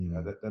 You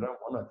know, that they don't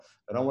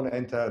want to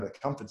enter the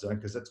comfort zone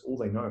because that's all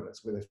they know.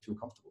 That's where they feel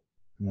comfortable.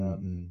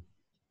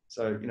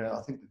 So, you know,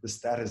 I think that the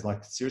stat is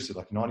like, seriously,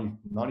 like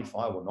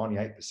 95 or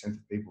 98%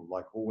 of people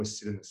like always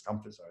sit in this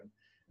comfort zone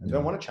and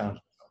don't want to challenge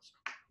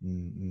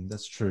themselves.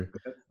 That's true.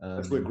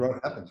 That's where growth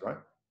happens, right?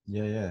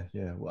 Yeah.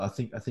 Well, I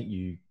think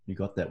you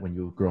got that when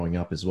you were growing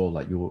up as well.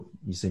 Like you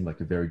seem like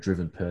a very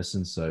driven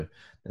person, so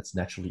that's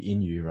naturally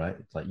in you, right?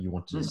 Like you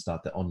wanted to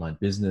start that online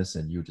business,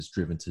 and you were just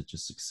driven to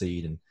just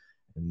succeed, and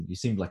you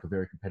seemed like a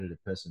very competitive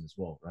person as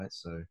well, right?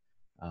 So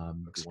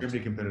extremely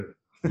competitive.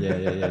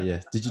 Yeah.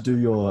 Did you do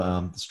your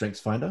the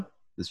Strengths Finder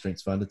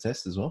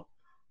test as well?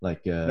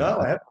 Like no,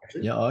 I haven't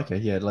actually. Yeah, okay,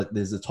 yeah. Like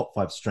there's a top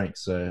 5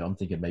 strengths, so I'm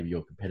thinking maybe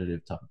you're a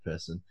competitive type of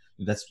person.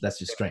 That's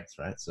your strength,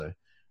 right? So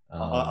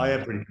I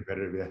am pretty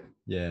competitive,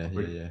 yeah.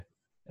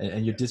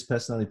 And your DISC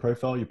personality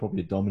profile, you're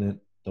probably a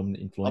dominant,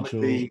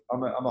 influential.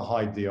 I'm a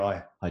high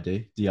DI. High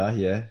DI,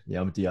 yeah.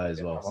 I'm a DI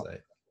as well. So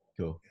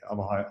cool. I'm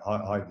a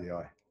high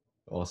DI.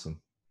 Awesome.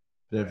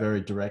 They're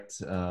very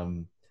direct.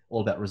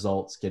 all about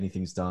results, getting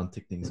things done,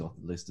 tick things off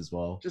the list as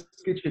well. Just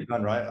get shit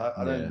done, right?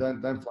 I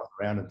don't fluff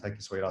around and take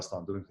your sweet ass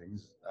time doing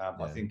things.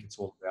 I think it's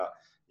all about,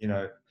 you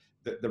know,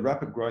 the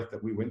rapid growth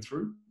that we went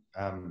through.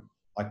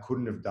 I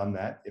couldn't have done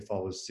that if I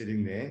was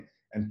sitting there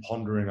and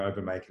pondering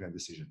over making a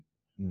decision,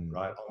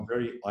 right?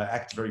 I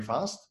act very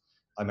fast.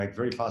 I make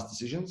very fast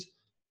decisions.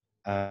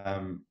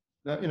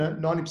 You know,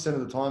 90% of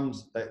the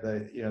times,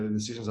 you know, the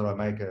decisions that I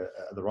make are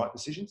the right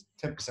decisions.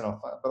 10% I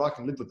fail, but I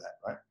can live with that,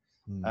 right?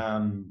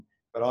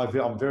 But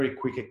I'm very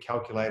quick at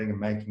calculating and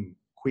making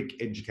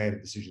quick,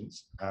 educated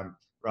decisions,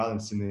 rather than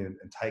sitting there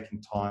and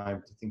taking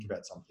time to think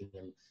about something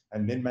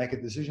and then make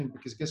a decision.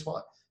 Because guess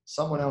what?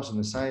 Someone else in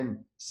the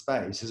same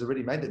space has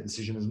already made that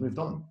decision and has moved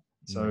on.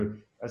 So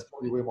that's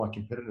probably where my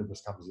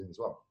competitiveness comes in as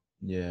well.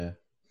 Yeah.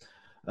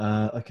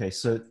 Okay.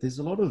 So there's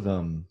a lot of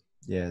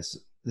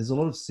there's a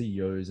lot of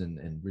CEOs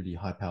and really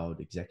high-powered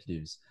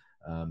executives,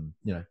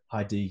 you know,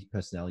 high D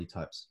personality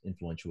types,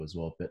 influential as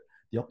well. But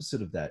the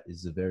opposite of that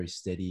is the very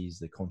steadies,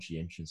 the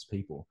conscientious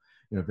people,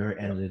 you know, very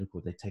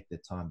analytical. They take their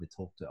time. They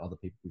talk to other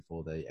people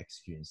before they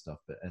execute and stuff.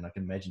 And I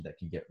can imagine that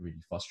can get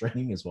really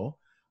frustrating as well.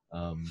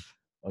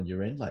 On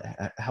your end, like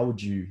how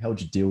would you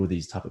deal with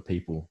these type of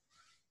people?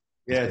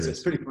 Yeah,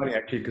 it's pretty funny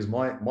actually, because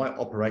my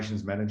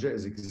operations manager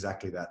is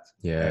exactly that.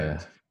 Yeah,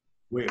 and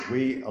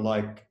we are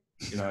like,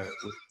 you know,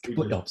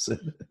 complete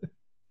opposite.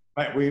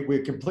 Mate,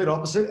 we're complete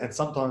opposite, and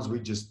sometimes we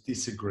just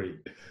disagree,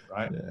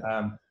 right?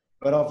 Yeah.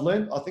 But I've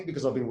learned, I think,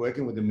 because I've been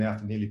working with him now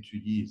for nearly 2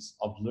 years,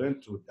 I've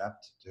learned to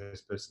adapt to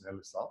his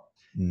personality style.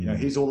 You know,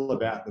 he's all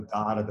about the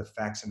data, the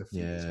facts, and the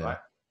figures, right?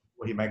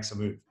 When he makes a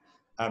move.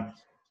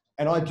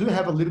 And I do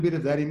have a little bit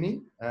of that in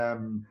me.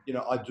 You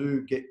know, I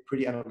do get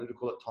pretty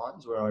analytical at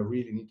times where I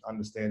really need to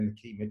understand the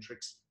key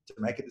metrics to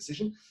make a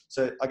decision.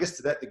 So I guess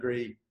to that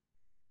degree,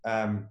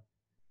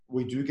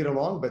 we do get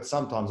along, but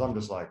sometimes I'm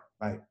just like,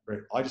 mate,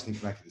 Brett, I just need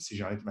to make a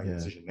decision. I need to make a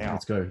decision now.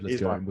 Let's go.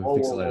 He's go. like, We'll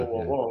fix it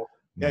later.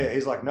 Yeah,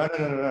 he's like, no.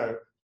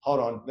 Hold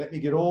on. Let me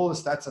get all the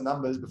stats and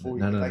numbers before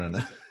we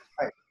No.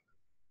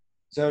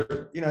 So,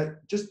 you know,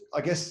 just,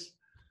 I guess,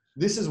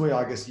 this is where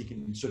I guess you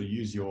can sort of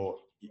use your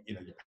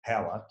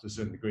power to a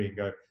certain degree and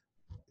go,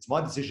 it's my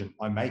decision.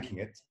 I'm making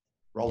it.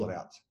 Roll it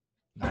out.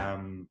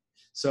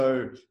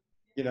 So,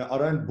 you know, I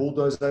don't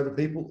bulldoze over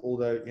people,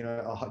 although, you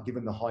know,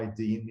 given the high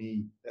D in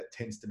me, that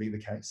tends to be the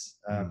case.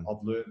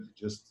 I've learned to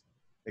just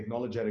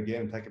acknowledge that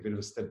again and take a bit of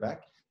a step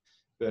back.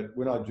 But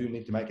when I do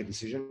need to make a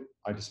decision,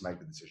 I just make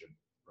the decision,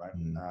 right?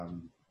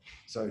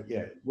 So,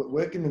 yeah,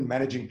 working and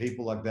managing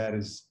people like that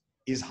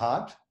is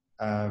hard,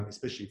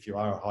 especially if you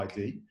are a high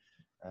D.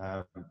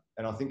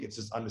 And I think it's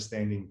just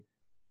understanding,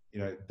 you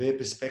know, their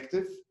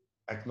perspective,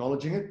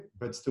 acknowledging it,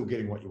 but still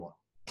getting what you want.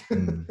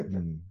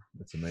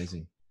 That's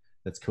amazing.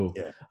 That's cool.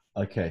 Yeah.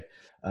 Okay.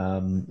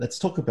 Let's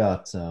talk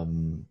about, how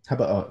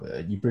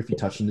about, you briefly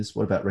touched on this.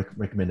 What about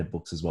recommended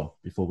books as well,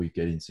 before we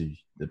get into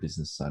the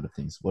business side of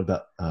things? What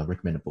about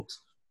recommended books?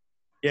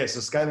 Yeah.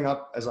 So Scaling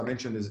Up, as I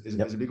mentioned, is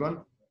a big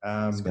one.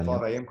 The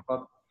 5 a.m.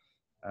 Club.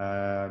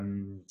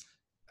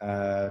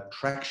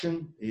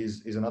 Traction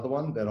is another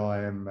one that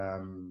I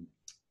am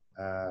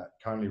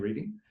currently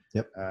reading.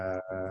 Yep.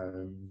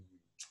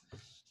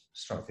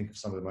 Just trying to think of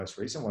some of the most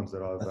recent ones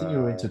that I've. I think you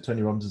were into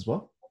Tony Robbins as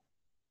well.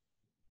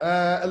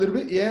 A little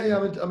bit, yeah.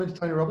 I'm into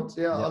Tony Robbins.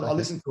 Yeah, okay.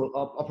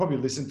 I'll probably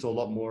listen to a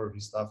lot more of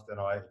his stuff than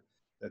I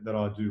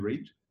do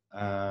read.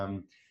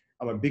 I'm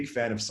a big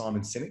fan of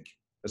Simon Sinek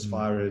as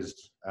far as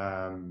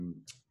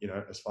you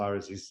know, as far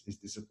as his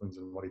disciplines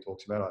and what he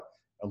talks about.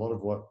 A lot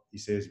of what he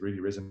says really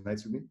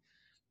resonates with me.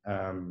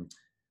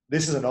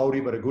 This is an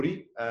oldie but a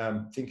goodie.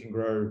 Think and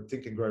Grow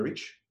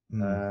Rich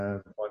by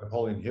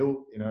Napoleon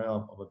Hill. You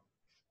know,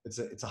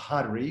 it's a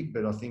hard read,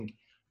 but I think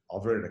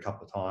I've read it a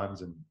couple of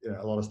times, and you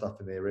know, a lot of stuff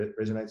in there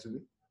resonates with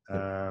me.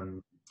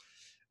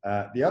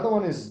 The other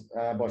one is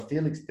by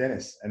Felix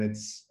Dennis, and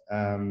it's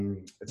How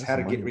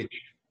to Get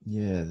Rich.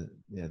 Yeah,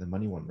 the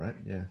money one, right?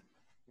 Yeah.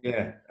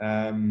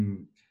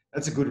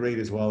 That's a good read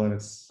as well, and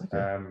it's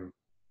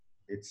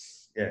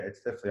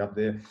definitely up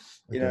there.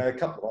 You know, a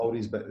couple of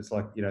oldies, but it's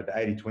like, you know, the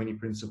 80-20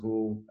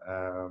 principle.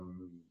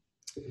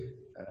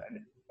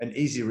 An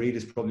easy read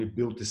is probably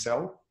Build to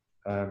Sell.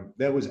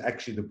 That was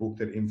actually the book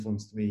that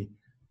influenced me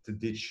to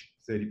ditch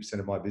 30%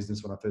 of my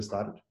business when I first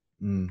started.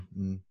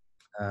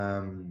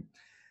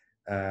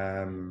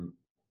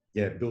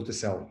 Build to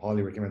Sell.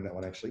 Highly recommend that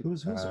one, actually.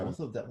 Who's the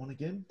author of that one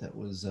again? That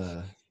was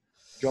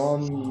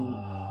John.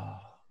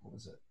 What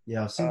was it?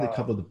 Yeah, I've seen the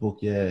cover of the book.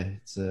 Yeah,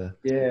 it's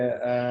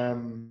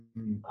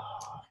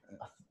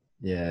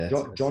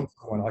John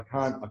someone. I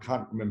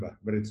can't remember,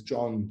 but it's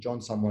John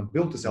someone.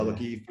 Build to Sell.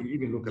 Look, you can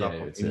even look it up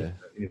on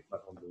any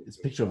platform. It's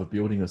a picture of a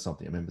building or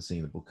something. I remember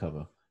seeing the book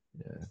cover.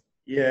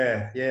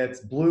 Yeah.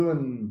 It's blue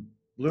and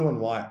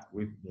white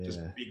with just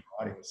big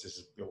writing that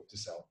says Build to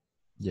Sell.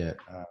 Yeah.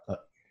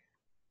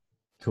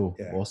 Cool.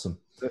 Yeah. Awesome.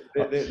 So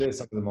there's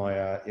some of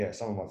my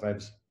some of my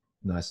faves.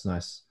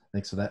 Nice.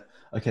 Thanks for that.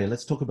 Okay,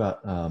 let's talk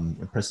about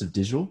Impressive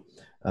Digital.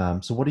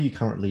 So what are you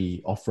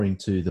currently offering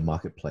to the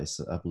marketplace?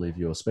 I believe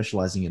you're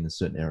specializing in a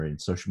certain area in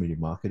social media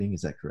marketing.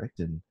 Is that correct?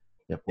 And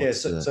Yep.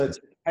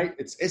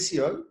 It's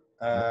SEO,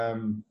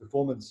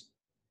 performance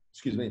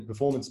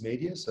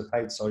media, so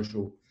paid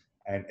social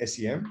and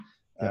SEM.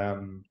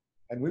 Yep.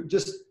 And we've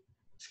just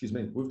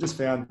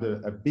found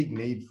a big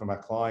need from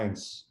our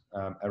clients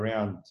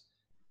around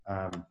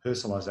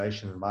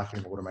personalization and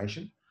marketing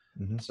automation.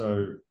 Mm-hmm.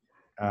 So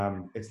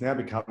it's now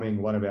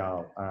becoming one of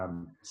our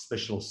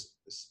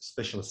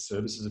specialist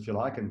services, if you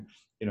like. And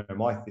the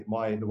way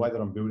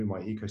that I'm building my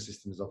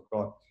ecosystem is I've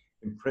got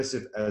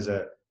Impressive as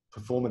a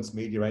performance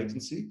media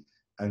agency,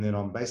 and then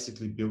I'm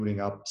basically building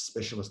up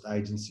specialist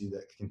agency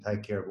that can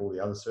take care of all the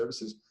other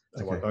services.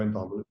 So I don't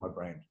dilute my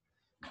brand.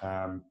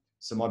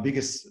 So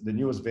the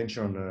newest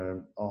venture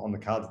on the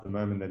cards at the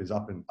moment that is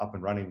up and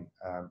running.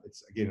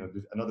 It's again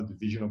another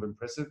division of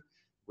Impressive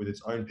with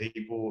its own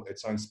people,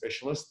 its own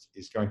specialist,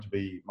 is going to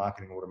be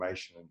marketing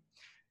automation.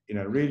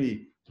 And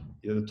really,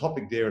 the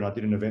topic there, and I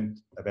did an event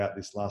about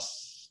this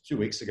 2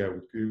 weeks ago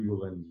with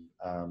Google and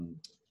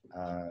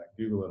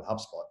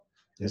HubSpot,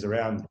 is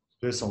around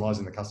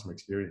personalizing the customer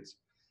experience.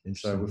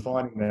 So we're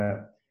finding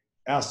that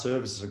our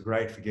services are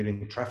great for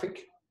getting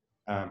traffic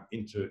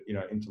into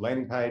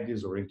landing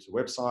pages or into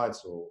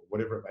websites or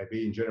whatever it may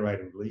be, and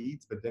generating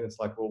leads. But then it's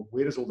like, well,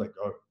 where does all that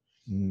go?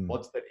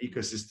 What's that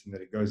ecosystem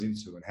that it goes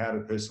into, and how to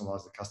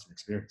personalize the customer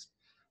experience?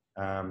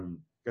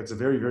 It's a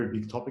very, very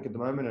big topic at the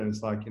moment. And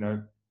it's like,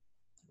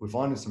 we're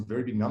finding some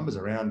very big numbers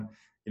around,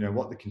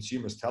 what the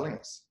consumer is telling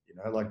us.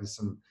 Like there's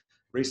some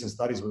recent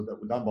studies that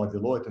were done by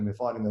Deloitte, and they're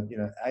finding that,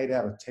 8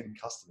 out of 10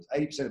 customers,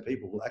 80% of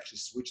people will actually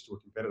switch to a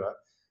competitor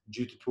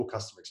due to poor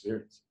customer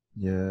experience.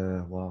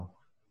 Yeah. Wow.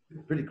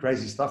 Pretty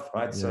crazy stuff,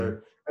 right? Yeah. So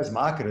as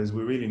marketers,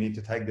 we really need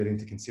to take that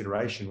into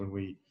consideration when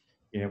we're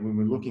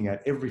looking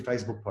at every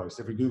Facebook post,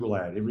 every Google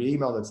ad, every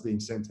email that's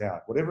being sent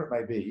out, whatever it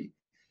may be,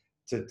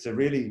 to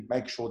really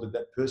make sure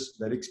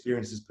that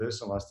experience is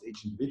personalized to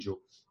each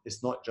individual.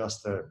 It's not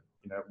just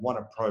one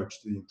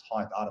approach to the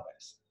entire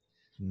database.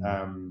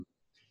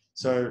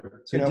 So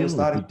you're dealing with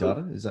big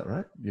data, is that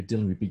right? You're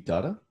dealing with big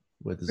data?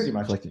 Pretty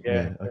much,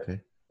 yeah.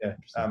 Okay. Yeah,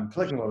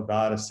 collecting a lot of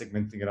data,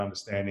 segmenting it,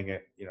 understanding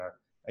it,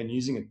 and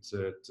using it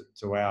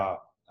to our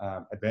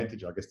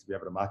advantage, I guess, to be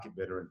able to market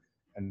better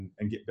and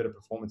get better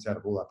performance out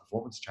of all our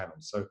performance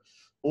channels. So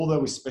although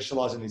we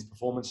specialize in these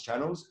performance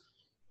channels,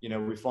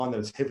 we find that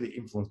it's heavily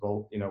influenced by,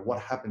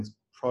 what happens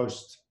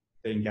post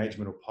the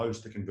engagement or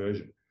post the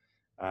conversion.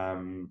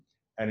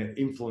 And it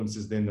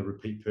influences then the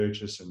repeat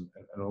purchase and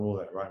all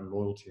that, right? And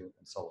loyalty and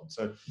so on.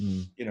 So,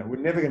 we're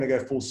never going to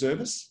go full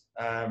service,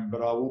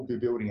 but I will be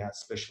building out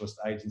specialist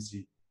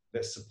agency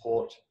that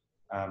support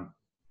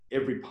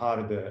every part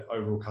of the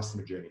overall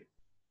customer journey.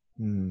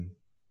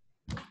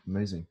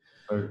 Amazing.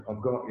 So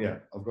I've got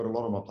a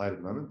lot on my plate at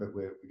the moment, but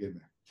we're getting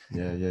there.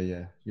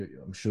 Yeah.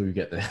 I'm sure you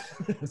get there.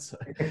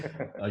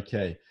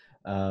 Okay.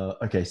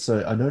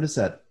 So I noticed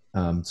that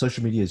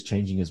social media is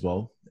changing as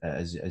well,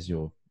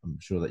 I'm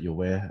sure that you're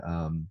aware.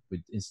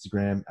 With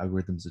Instagram,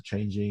 algorithms are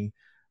changing.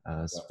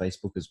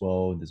 Facebook as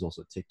well. And there's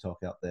also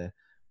TikTok out there.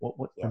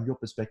 From your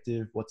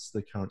perspective, what's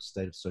the current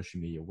state of social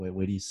media?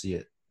 Where do you see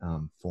it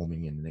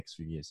forming in the next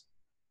few years?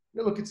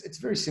 Yeah, look, it's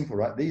very simple,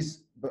 right?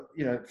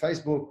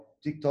 Facebook,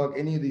 TikTok,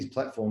 any of these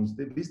platforms,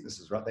 they're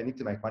businesses, right? They need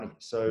to make money.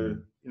 So,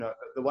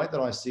 the way that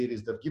I see it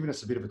is they've given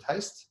us a bit of a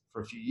taste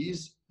for a few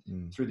years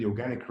through the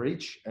organic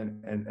reach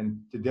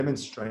and to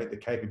demonstrate the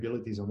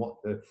capabilities and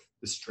what the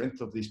strength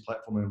of this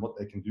platform and what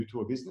they can do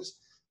to a business.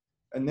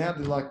 And now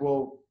they're like,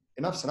 well,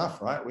 enough's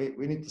enough, right?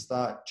 We need to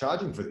start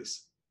charging for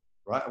this,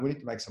 right? And we need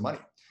to make some money.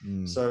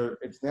 So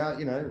it's now,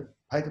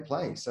 pay to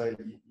play. So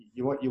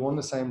you want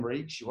the same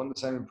reach, you want the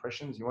same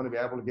impressions, you want to be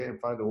able to get in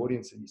front of the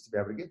audience that you used to be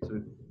able to get to.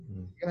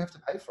 You're going to have to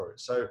pay for it.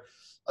 So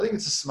I think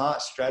it's a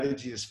smart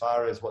strategy as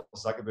far as what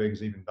Zuckerberg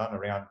has even done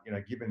around,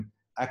 given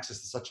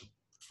access to such a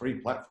free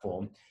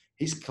platform.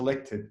 He's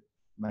collected,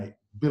 mate,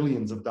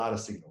 billions of data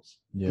signals,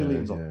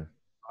 billions of them,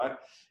 right?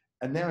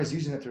 And now he's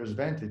using it to his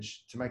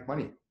advantage to make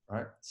money,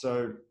 right?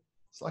 So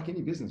it's like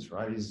any business,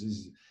 right?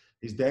 He's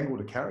dangled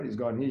a carrot. He's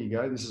gone, here you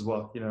go. This is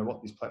what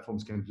these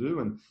platforms can do.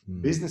 And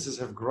businesses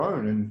have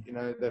grown and,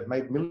 they've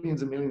made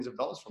millions and millions of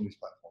dollars from these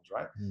platforms,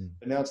 right?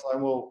 And now it's like,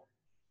 well,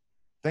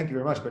 thank you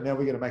very much, but now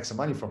we're going to make some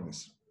money from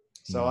this.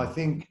 So I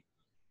think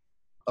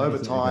over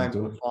time,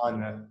 we'll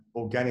find that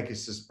organic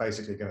is just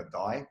basically going to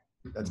die.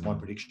 That's my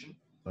prediction.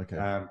 Okay.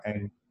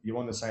 And you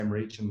want the same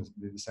reach and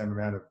the same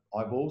amount of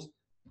eyeballs,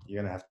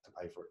 you're going to have to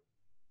pay for it.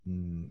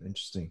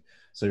 Interesting.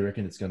 So you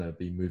reckon it's going to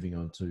be moving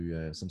on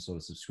to some sort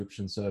of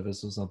subscription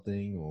service or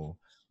something, or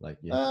like?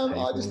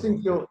 I just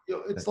think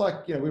it's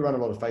like we run a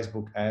lot of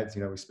Facebook ads.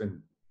 We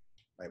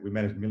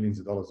manage millions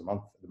of dollars a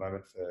month at the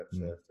moment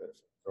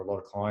for a lot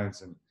of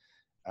clients, and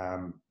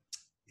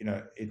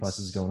it's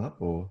prices going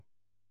up, or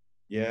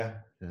yeah.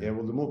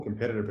 Well, the more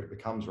competitive it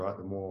becomes, right,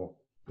 the more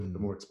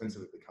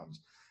expensive it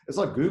becomes. It's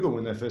like Google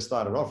when they first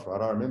started off,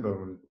 right? I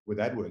remember with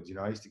AdWords,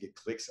 I used to get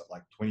clicks at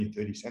like 20 or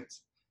 30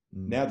 cents.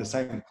 Now the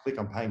same click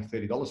I'm paying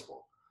 $30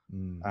 for.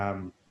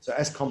 So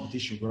as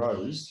competition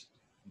grows,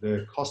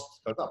 the cost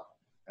goes up.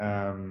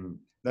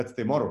 That's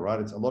their model, right?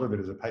 A lot of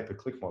it is a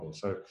pay-per-click model.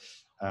 So,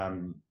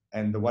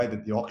 and the way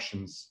that the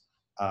auctions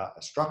are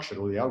structured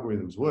or the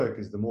algorithms work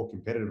is the more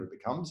competitive it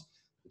becomes,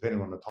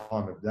 depending on the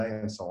time of day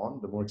and so on,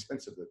 the more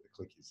expensive the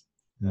click is.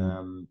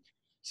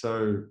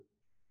 So,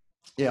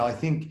 yeah, I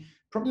think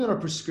probably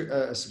not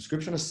a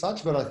subscription as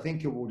such, but I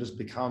think it will just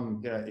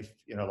become,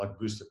 like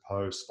boosted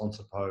posts,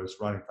 sponsor posts,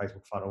 writing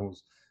Facebook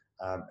funnels,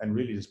 and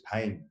really just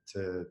paying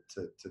to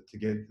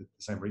get the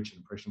same reach and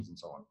impressions and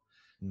so on.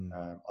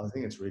 I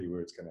think it's really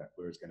where it's gonna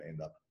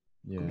end up.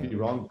 Yeah. Could be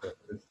wrong, but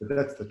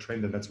that's the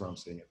trend, and that's where I'm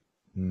seeing it.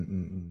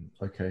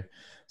 Okay.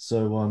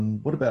 So,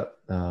 what about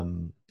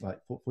like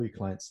for your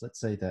clients? Let's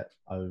say that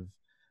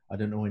I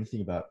don't know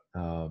anything about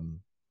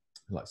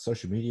like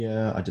social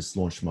media. I just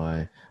launched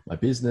my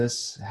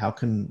business. How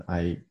can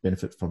I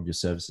benefit from your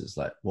services?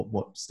 Like,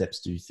 what steps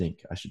do you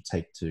think I should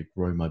take to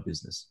grow my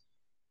business?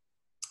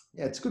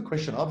 Yeah, it's a good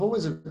question. I'm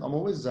always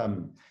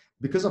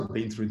because I've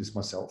been through this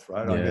myself,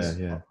 right? I guess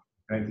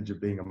advantage of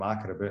being a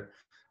marketer, but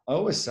I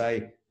always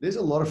say there's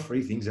a lot of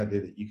free things out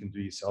there that you can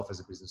do yourself as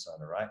a business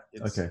owner, right?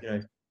 It's,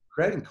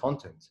 creating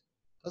content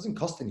doesn't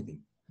cost anything,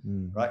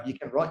 right? You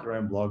can write your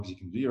own blogs, you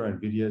can do your own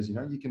videos,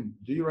 you can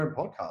do your own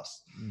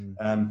podcasts.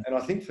 And I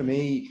think for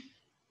me,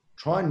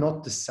 try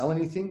not to sell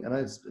anything. And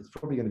it's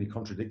probably going to be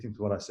contradicting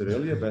to what I said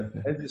earlier, but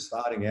as you're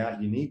starting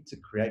out, you need to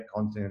create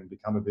content and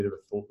become a bit of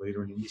a thought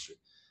leader in the industry,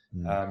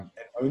 and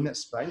own that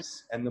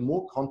space. And the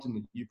more content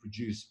that you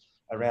produce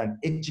around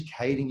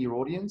educating your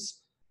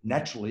audience,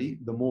 naturally,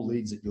 the more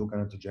leads that you're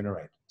going to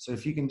generate. So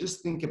if you can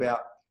just think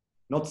about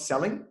not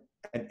selling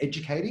and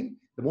educating,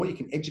 the more you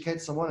can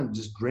educate someone and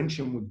just drench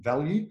them with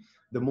value,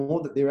 the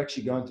more that they're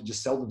actually going to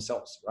just sell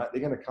themselves, right?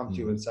 They're going to come to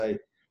you and say,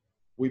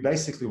 we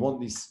basically want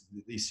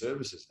these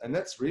services. And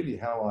that's really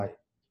how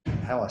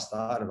I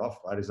started off,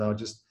 right? Is I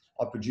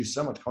produced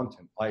so much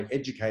content. I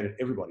educated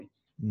everybody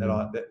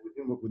that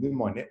within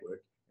my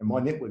network, and my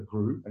network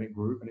grew and it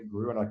grew and it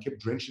grew. And I kept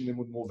drenching them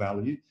with more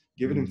value,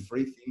 giving them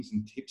free things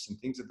and tips and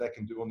things that they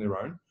can do on their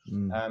own.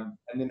 And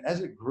then as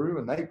it grew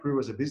and they grew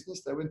as a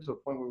business, they went to a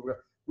point where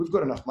we've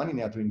got enough money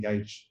now to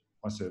engage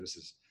my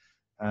services.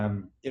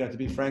 To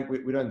be frank,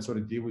 we don't sort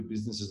of deal with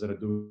businesses that are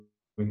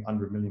doing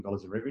under $1 million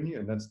in revenue,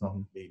 and that's not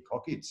being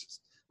cocky. It's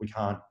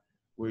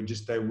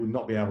just, they would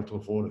not be able to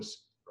afford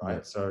us, right?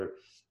 Yeah. So,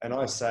 and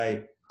I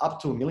say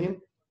up to $1 million,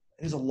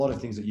 there's a lot of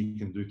things that you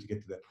can do to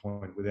get to that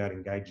point without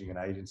engaging an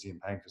agency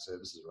and paying for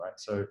services, right?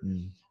 So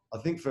I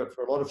think for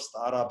a lot of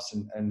startups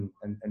and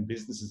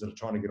businesses that are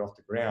trying to get off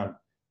the ground,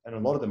 and a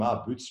lot of them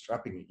are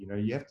bootstrapping it,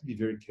 you have to be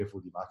very careful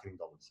with your marketing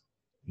dollars.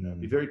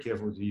 Be very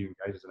careful with who you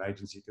engage as an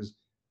agency, because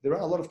there are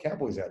a lot of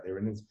cowboys out there.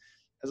 And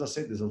as I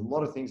said, there's a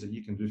lot of things that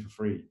you can do for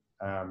free.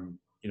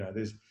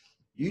 There's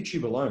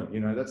YouTube alone,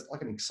 that's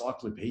like an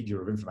encyclopedia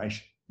of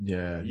information.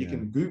 You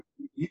can Google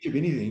YouTube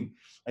anything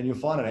and you'll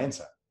find an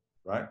answer,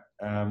 right?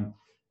 And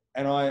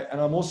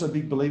I'm also a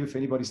big believer, for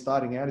anybody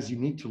starting out, is you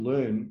need to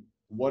learn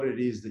what it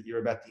is that you're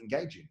about to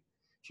engage in.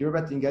 If you're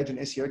about to engage an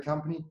SEO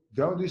company,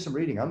 go and do some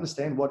reading,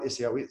 understand what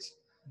SEO is.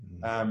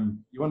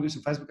 You want to do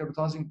some Facebook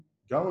advertising?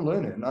 Go and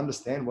learn it and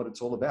understand what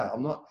it's all about.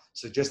 I'm not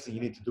suggesting you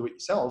need to do it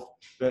yourself,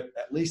 but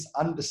at least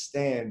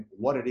understand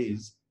what it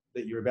is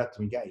that you're about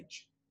to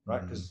engage,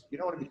 right? Because you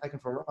don't want to be taken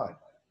for a ride.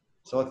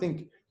 So I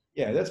think,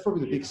 that's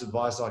probably the biggest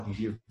advice I can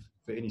give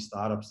for any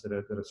startups that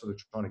are sort of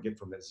trying to get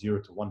from that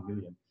 0 to 1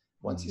 million.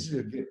 Once you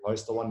sort of get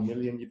close to 1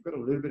 million, you've got a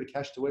little bit of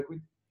cash to work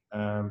with.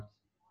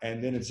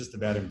 And then it's just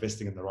about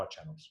investing in the right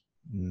channels.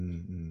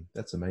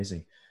 That's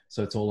amazing.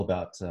 So it's all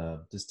about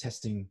just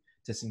testing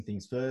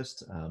things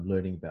first,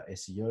 learning about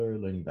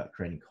SEO, learning about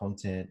creating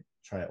content,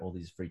 try out all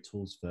these free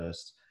tools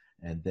first,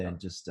 and then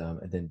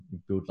and then you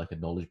build like a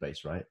knowledge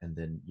base, right? And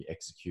then you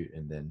execute,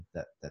 and then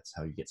that's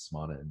how you get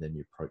smarter, and then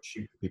you approach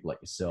people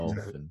like yourself.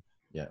 Exactly.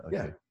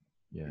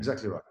 And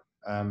exactly right.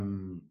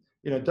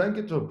 Don't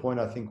get to a point,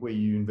 I think, where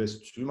you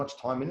invest too much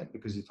time in it,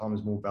 because your time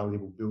is more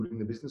valuable building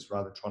the business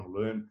rather than trying to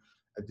learn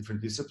a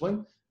different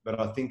discipline. But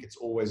I think it's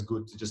always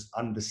good to just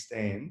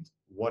understand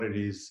what it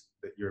is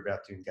that you're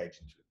about to engage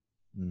into.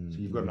 So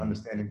you've got an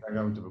understanding, don't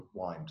go into the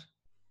blind.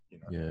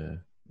 Yeah.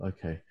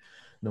 Okay.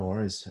 No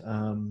worries.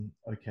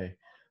 Okay.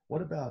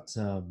 What about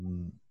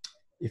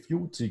if you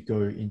were to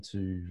go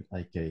into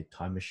like a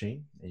time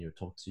machine and you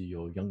talk to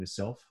your younger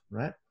self,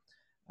 right?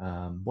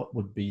 What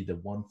would be the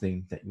one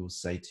thing that you'll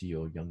say to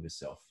your younger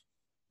self?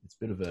 It's a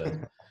bit of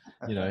a,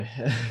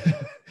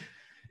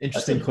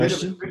 interesting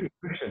question.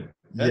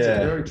 That's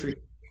a very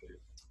tricky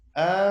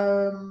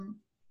question.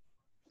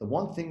 The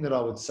one thing that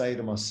I would say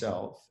to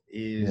myself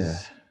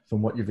is,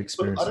 from what you've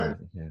experienced.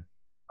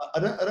 I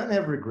don't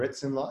have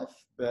regrets in life,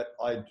 but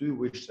I do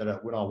wish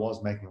that when I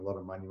was making a lot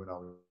of money when I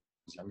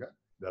was younger,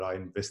 that I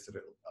invested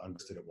it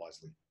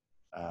wisely.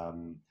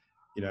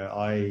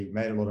 I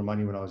made a lot of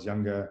money when I was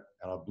younger,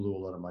 and I blew a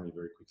lot of money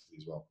very quickly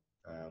as well.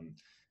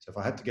 So if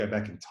I had to go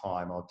back in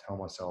time, I'll tell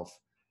myself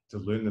to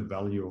learn the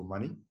value of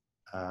money.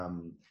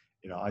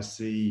 I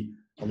see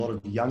a lot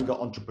of younger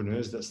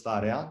entrepreneurs that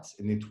start out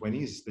in their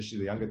 20s, especially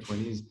the younger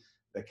 20s,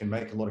 that can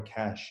make a lot of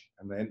cash,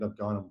 and they end up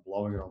going and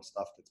blowing it on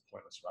stuff that's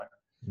pointless, right?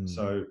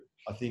 So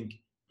I think,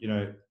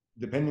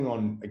 depending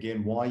on,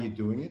 again, why you're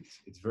doing it,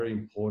 it's very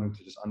important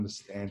to just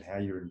understand how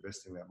you're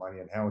investing that money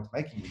and how it's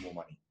making you more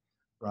money,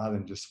 rather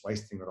than just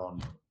wasting it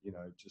on,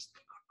 just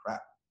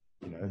crap,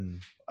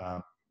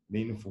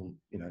 meaningful,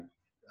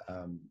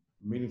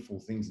 meaningful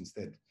things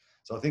instead.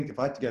 So I think if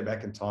I had to go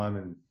back in time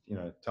and,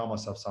 tell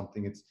myself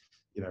something, it's,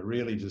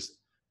 really just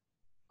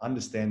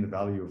understand the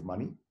value of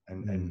money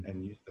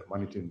and use that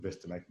money to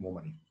invest to make more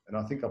money. And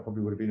I think I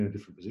probably would have been in a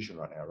different position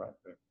right now, right?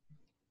 But,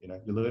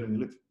 you learn and you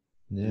live.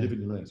 Yeah. You live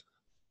and you learn.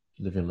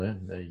 Live and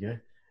learn. There you go.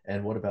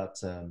 And what about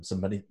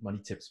some money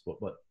tips?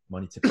 What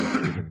money tips are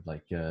you giving?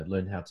 Like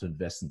learn how to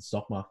invest in the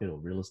stock market or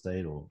real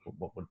estate, or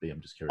what would be?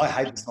 I'm just curious. I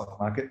hate the stock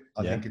market.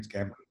 I think it's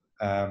gambling.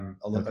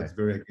 That's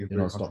very You're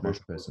not a stock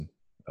market person.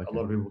 Okay. A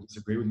lot of people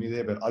disagree with me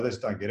there, but I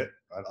just don't get it.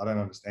 I don't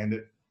understand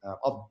it.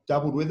 I've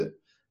dabbled with it,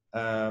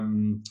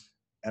 and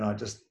I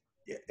just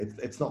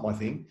it's not my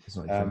thing.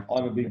 I'm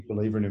a big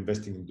believer in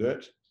investing in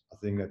dirt. I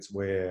think that's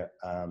where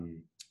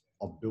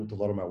I've built a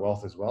lot of my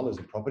wealth as well as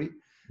in property.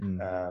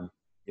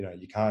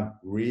 You can't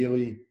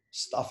really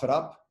stuff it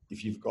up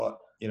if you've got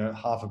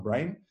half a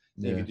brain.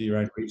 You can do your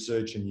own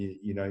research, and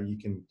you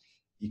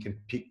can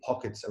pick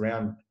pockets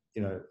around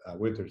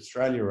whether it's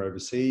Australia or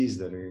overseas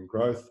that are in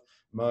growth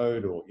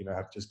mode, or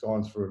have just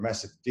gone through a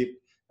massive dip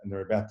and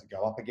they're about to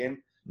go up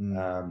again.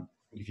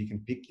 If you can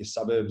pick your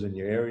suburbs and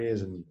your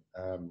areas and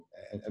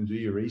do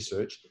your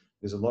research,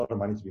 there's a lot of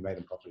money to be made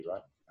in property,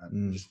 right?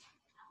 Just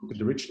look at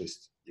the rich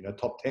list.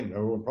 Top 10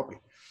 are all in property.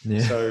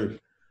 Yeah. So,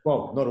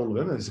 well, not all of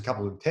them. There's a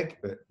couple in tech,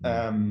 but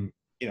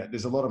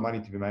there's a lot of money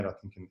to be made, I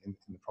think, in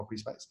the property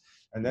space,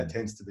 and that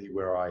tends to be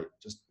where I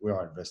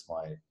invest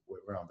my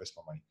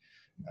money.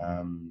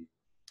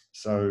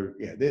 So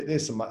yeah,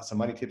 there's some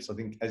money tips. I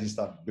think as you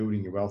start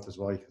building your wealth as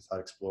well, you can start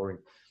exploring,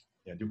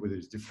 whether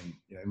it's different,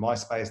 in my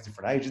space,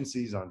 different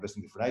agencies. I invest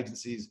in different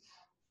agencies,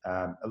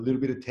 a little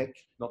bit of tech,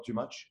 not too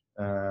much,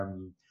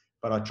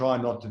 but I try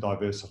not to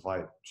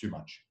diversify too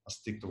much. I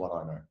stick to what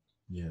I know.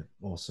 Yeah,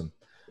 awesome.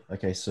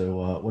 Okay,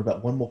 so what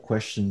about one more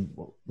question?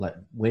 Like,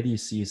 where do you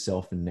see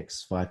yourself in the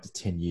next 5 to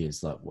 10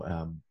 years? Like, where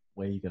are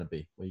you going to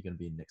be? Where are you going to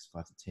be in the next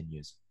 5 to 10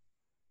 years?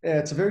 Yeah,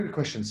 it's a very good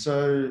question.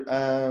 So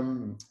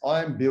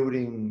I'm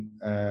building,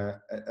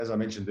 as I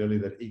mentioned earlier,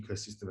 that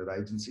ecosystem of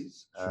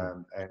agencies.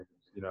 Sure. And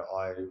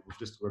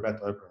we're about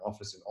to open an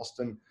office in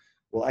Austin.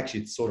 Well,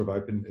 actually, it's sort of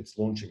open. It's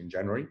launching in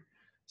January.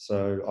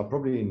 So I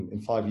probably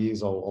in 5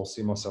 years I'll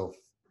see myself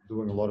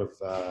doing a lot of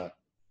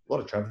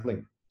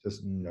traveling.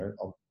 Just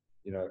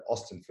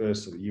Austin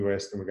first, to the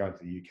US, then we're going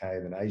to the UK,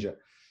 and then Asia.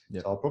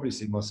 Yep. So I'll probably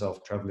see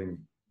myself traveling,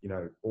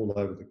 all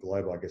over the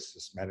globe. I guess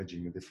just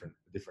managing the different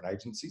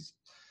agencies.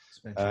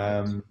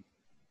 So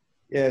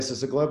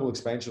it's a global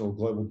expansion or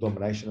global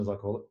domination, as I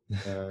call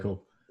it.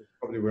 Cool.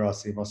 Probably where I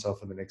see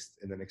myself in the next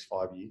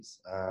 5 years.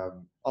 I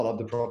love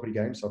the property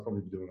game, so I'll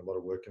probably be doing a lot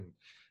of work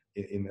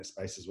in that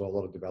space as well, a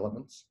lot of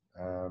developments.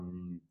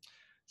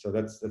 So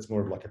that's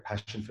more of like a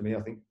passion for me,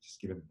 I think.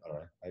 Just given, I don't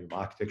know, maybe my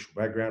architectural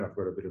background, I've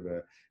got a bit of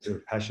a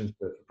passion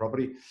for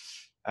property.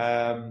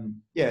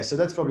 So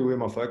that's probably where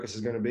my focus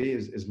is going to be.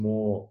 Is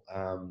more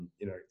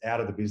out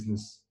of the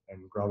business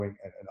and growing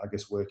and I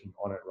guess working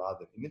on it rather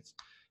than in it,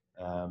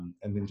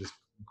 and then just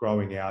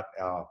growing out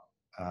our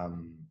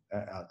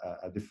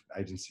different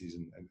agencies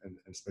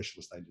and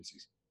specialist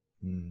agencies.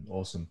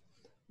 Awesome.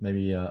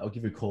 Maybe I'll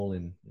give you a call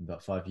in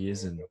about 5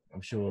 years, and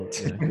I'm sure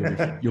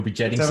you'll be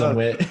jetting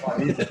somewhere.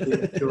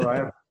 Sure I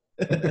am.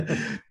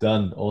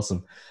 Done.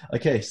 Awesome.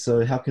 Okay,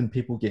 so how can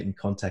people get in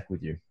contact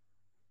with you?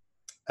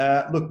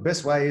 Look,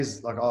 best way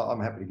is I'm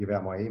happy to give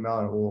out my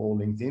email or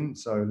LinkedIn.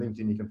 So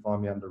LinkedIn, you can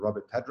find me under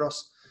Robert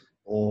Tadros,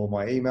 or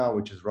my email,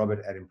 which is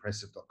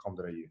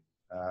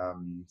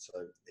robert@impressive.com.au.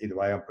 So either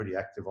way, I'm pretty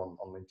active on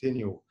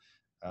LinkedIn.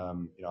 I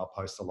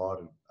post a lot,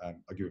 and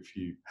I give a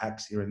few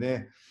hacks here and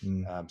there.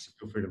 So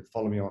feel free to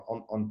follow me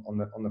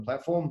on the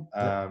platform.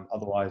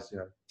 Otherwise,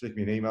 flick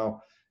me an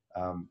email.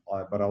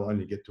 But I'll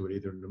only get to it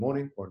either in the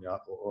morning or at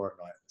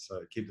night.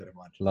 So keep that in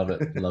mind. Love it.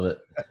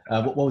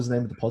 What was the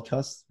name of the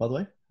podcast, by the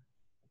way?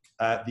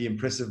 The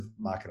Impressive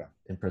Marketer.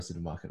 Impressive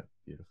Marketer.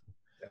 Beautiful.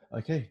 Yeah.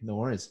 Okay, no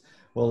worries.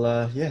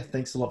 Well,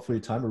 thanks a lot for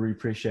your time. I really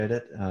appreciate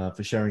it,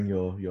 for sharing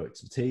your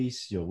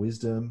expertise, your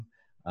wisdom.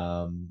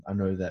 I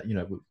know that,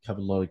 we've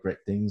covered a lot of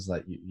great things.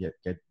 Like you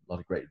gave a lot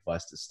of great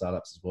advice to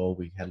startups as well.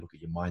 We had a look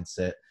at your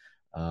mindset.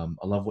 I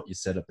love what you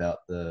said about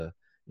your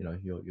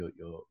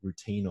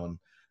routine on,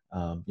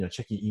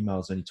 checking your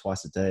emails only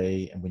twice a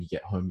day. And when you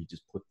get home, you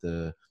just put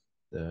your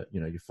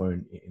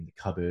phone in the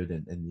cupboard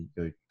and you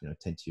go,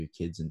 tend to your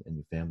kids and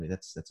your family.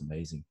 That's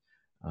amazing.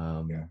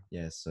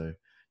 So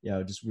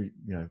I just,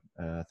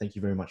 thank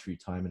you very much for your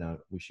time, and I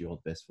wish you all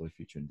the best for your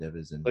future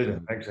endeavors. And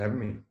thanks for having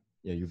me.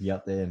 Yeah, you'll be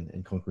out there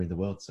and conquering the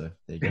world. So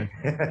there you go.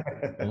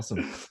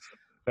 Awesome.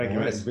 Thank you,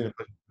 man. It's been a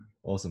pleasure.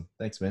 Awesome.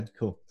 Thanks, man.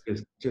 Cool.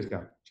 Cheers,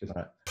 guys. Cheers.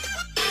 All right.